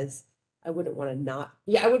 because I wouldn't want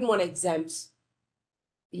to exempt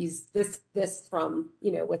this from,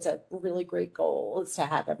 what's a really great goal is to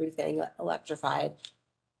have everything electrified.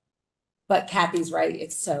 But Kathy's right,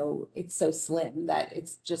 it's so slim that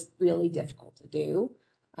it's just really difficult to do.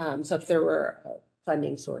 So if there were a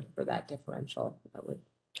funding source for that differential,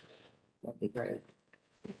 that'd be great.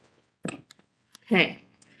 Okay.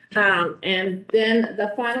 And then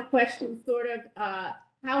the final question, sort of,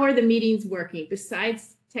 how are the meetings working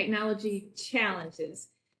besides technology challenges?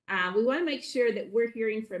 We want to make sure that we're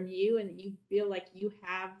hearing from you and that you feel like you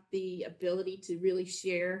have the ability to really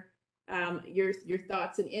share your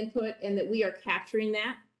thoughts and input, and that we are capturing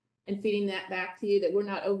that and feeding that back to you, that we're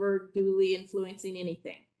not overduly influencing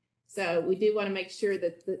anything. So we do want to make sure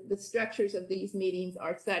that the structures of these meetings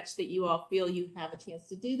are such that you all feel you have a chance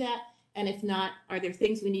to do that. And if not, are there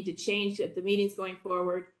things we need to change at the meetings going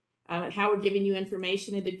forward? How we're giving you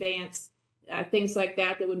information in advance, things like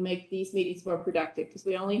that that would make these meetings more productive, because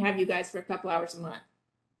we only have you guys for a couple hours a month.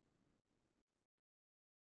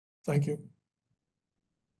 Thank you.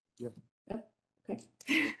 Okay.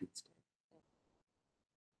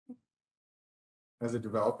 As a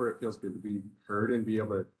developer, it feels good to be heard and be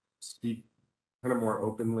able to speak kind of more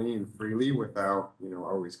openly and freely without,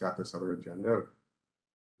 always got this other agenda.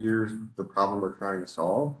 Here's the problem we're trying to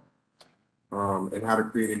solve, and how to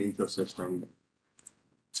create an ecosystem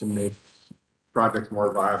to make projects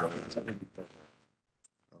more viable.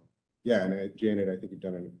 Yeah, and Janet, I think you've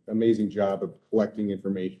done an amazing job of collecting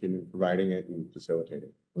information and providing it and facilitating.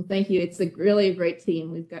 Well, thank you. It's really a great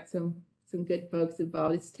team. We've got some good folks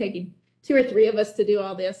involved. It's taking 2 or 3 of us to do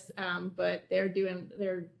all this, but they're doing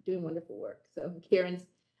wonderful work. So Karen's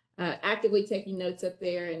actively taking notes up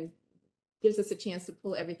there and gives us a chance to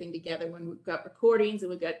pull everything together. When we've got recordings and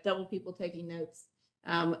we've got double people taking notes,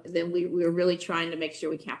 then we're really trying to make sure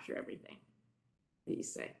we capture everything that you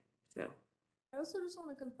say. So I also just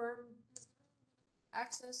want to confirm,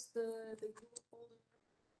 access the Google folder.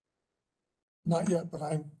 Not yet, but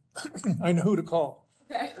I know who to call.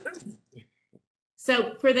 Okay.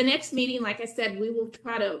 So for the next meeting, like I said, we will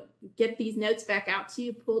try to get these notes back out to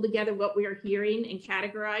you, pull together what we are hearing and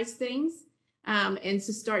categorize things, and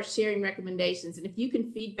to start sharing recommendations. And if you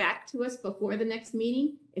can feed back to us before the next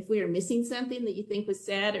meeting, if we are missing something that you think was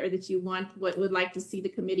said or that you would like to see the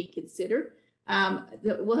committee consider,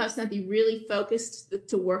 we'll have something really focused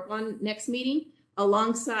to work on next meeting,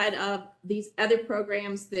 alongside of these other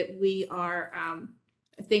programs that we are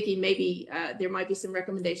thinking maybe there might be some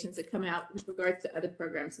recommendations that come out with regards to other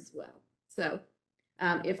programs as well. So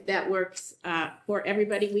if that works for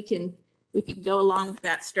everybody, we can go along with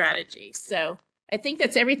that strategy. So I think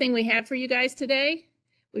that's everything we have for you guys today.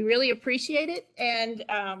 We really appreciate it. And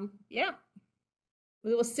yeah,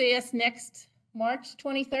 we will see us next March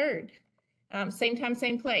 23rd. Same time,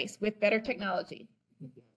 same place with better technology.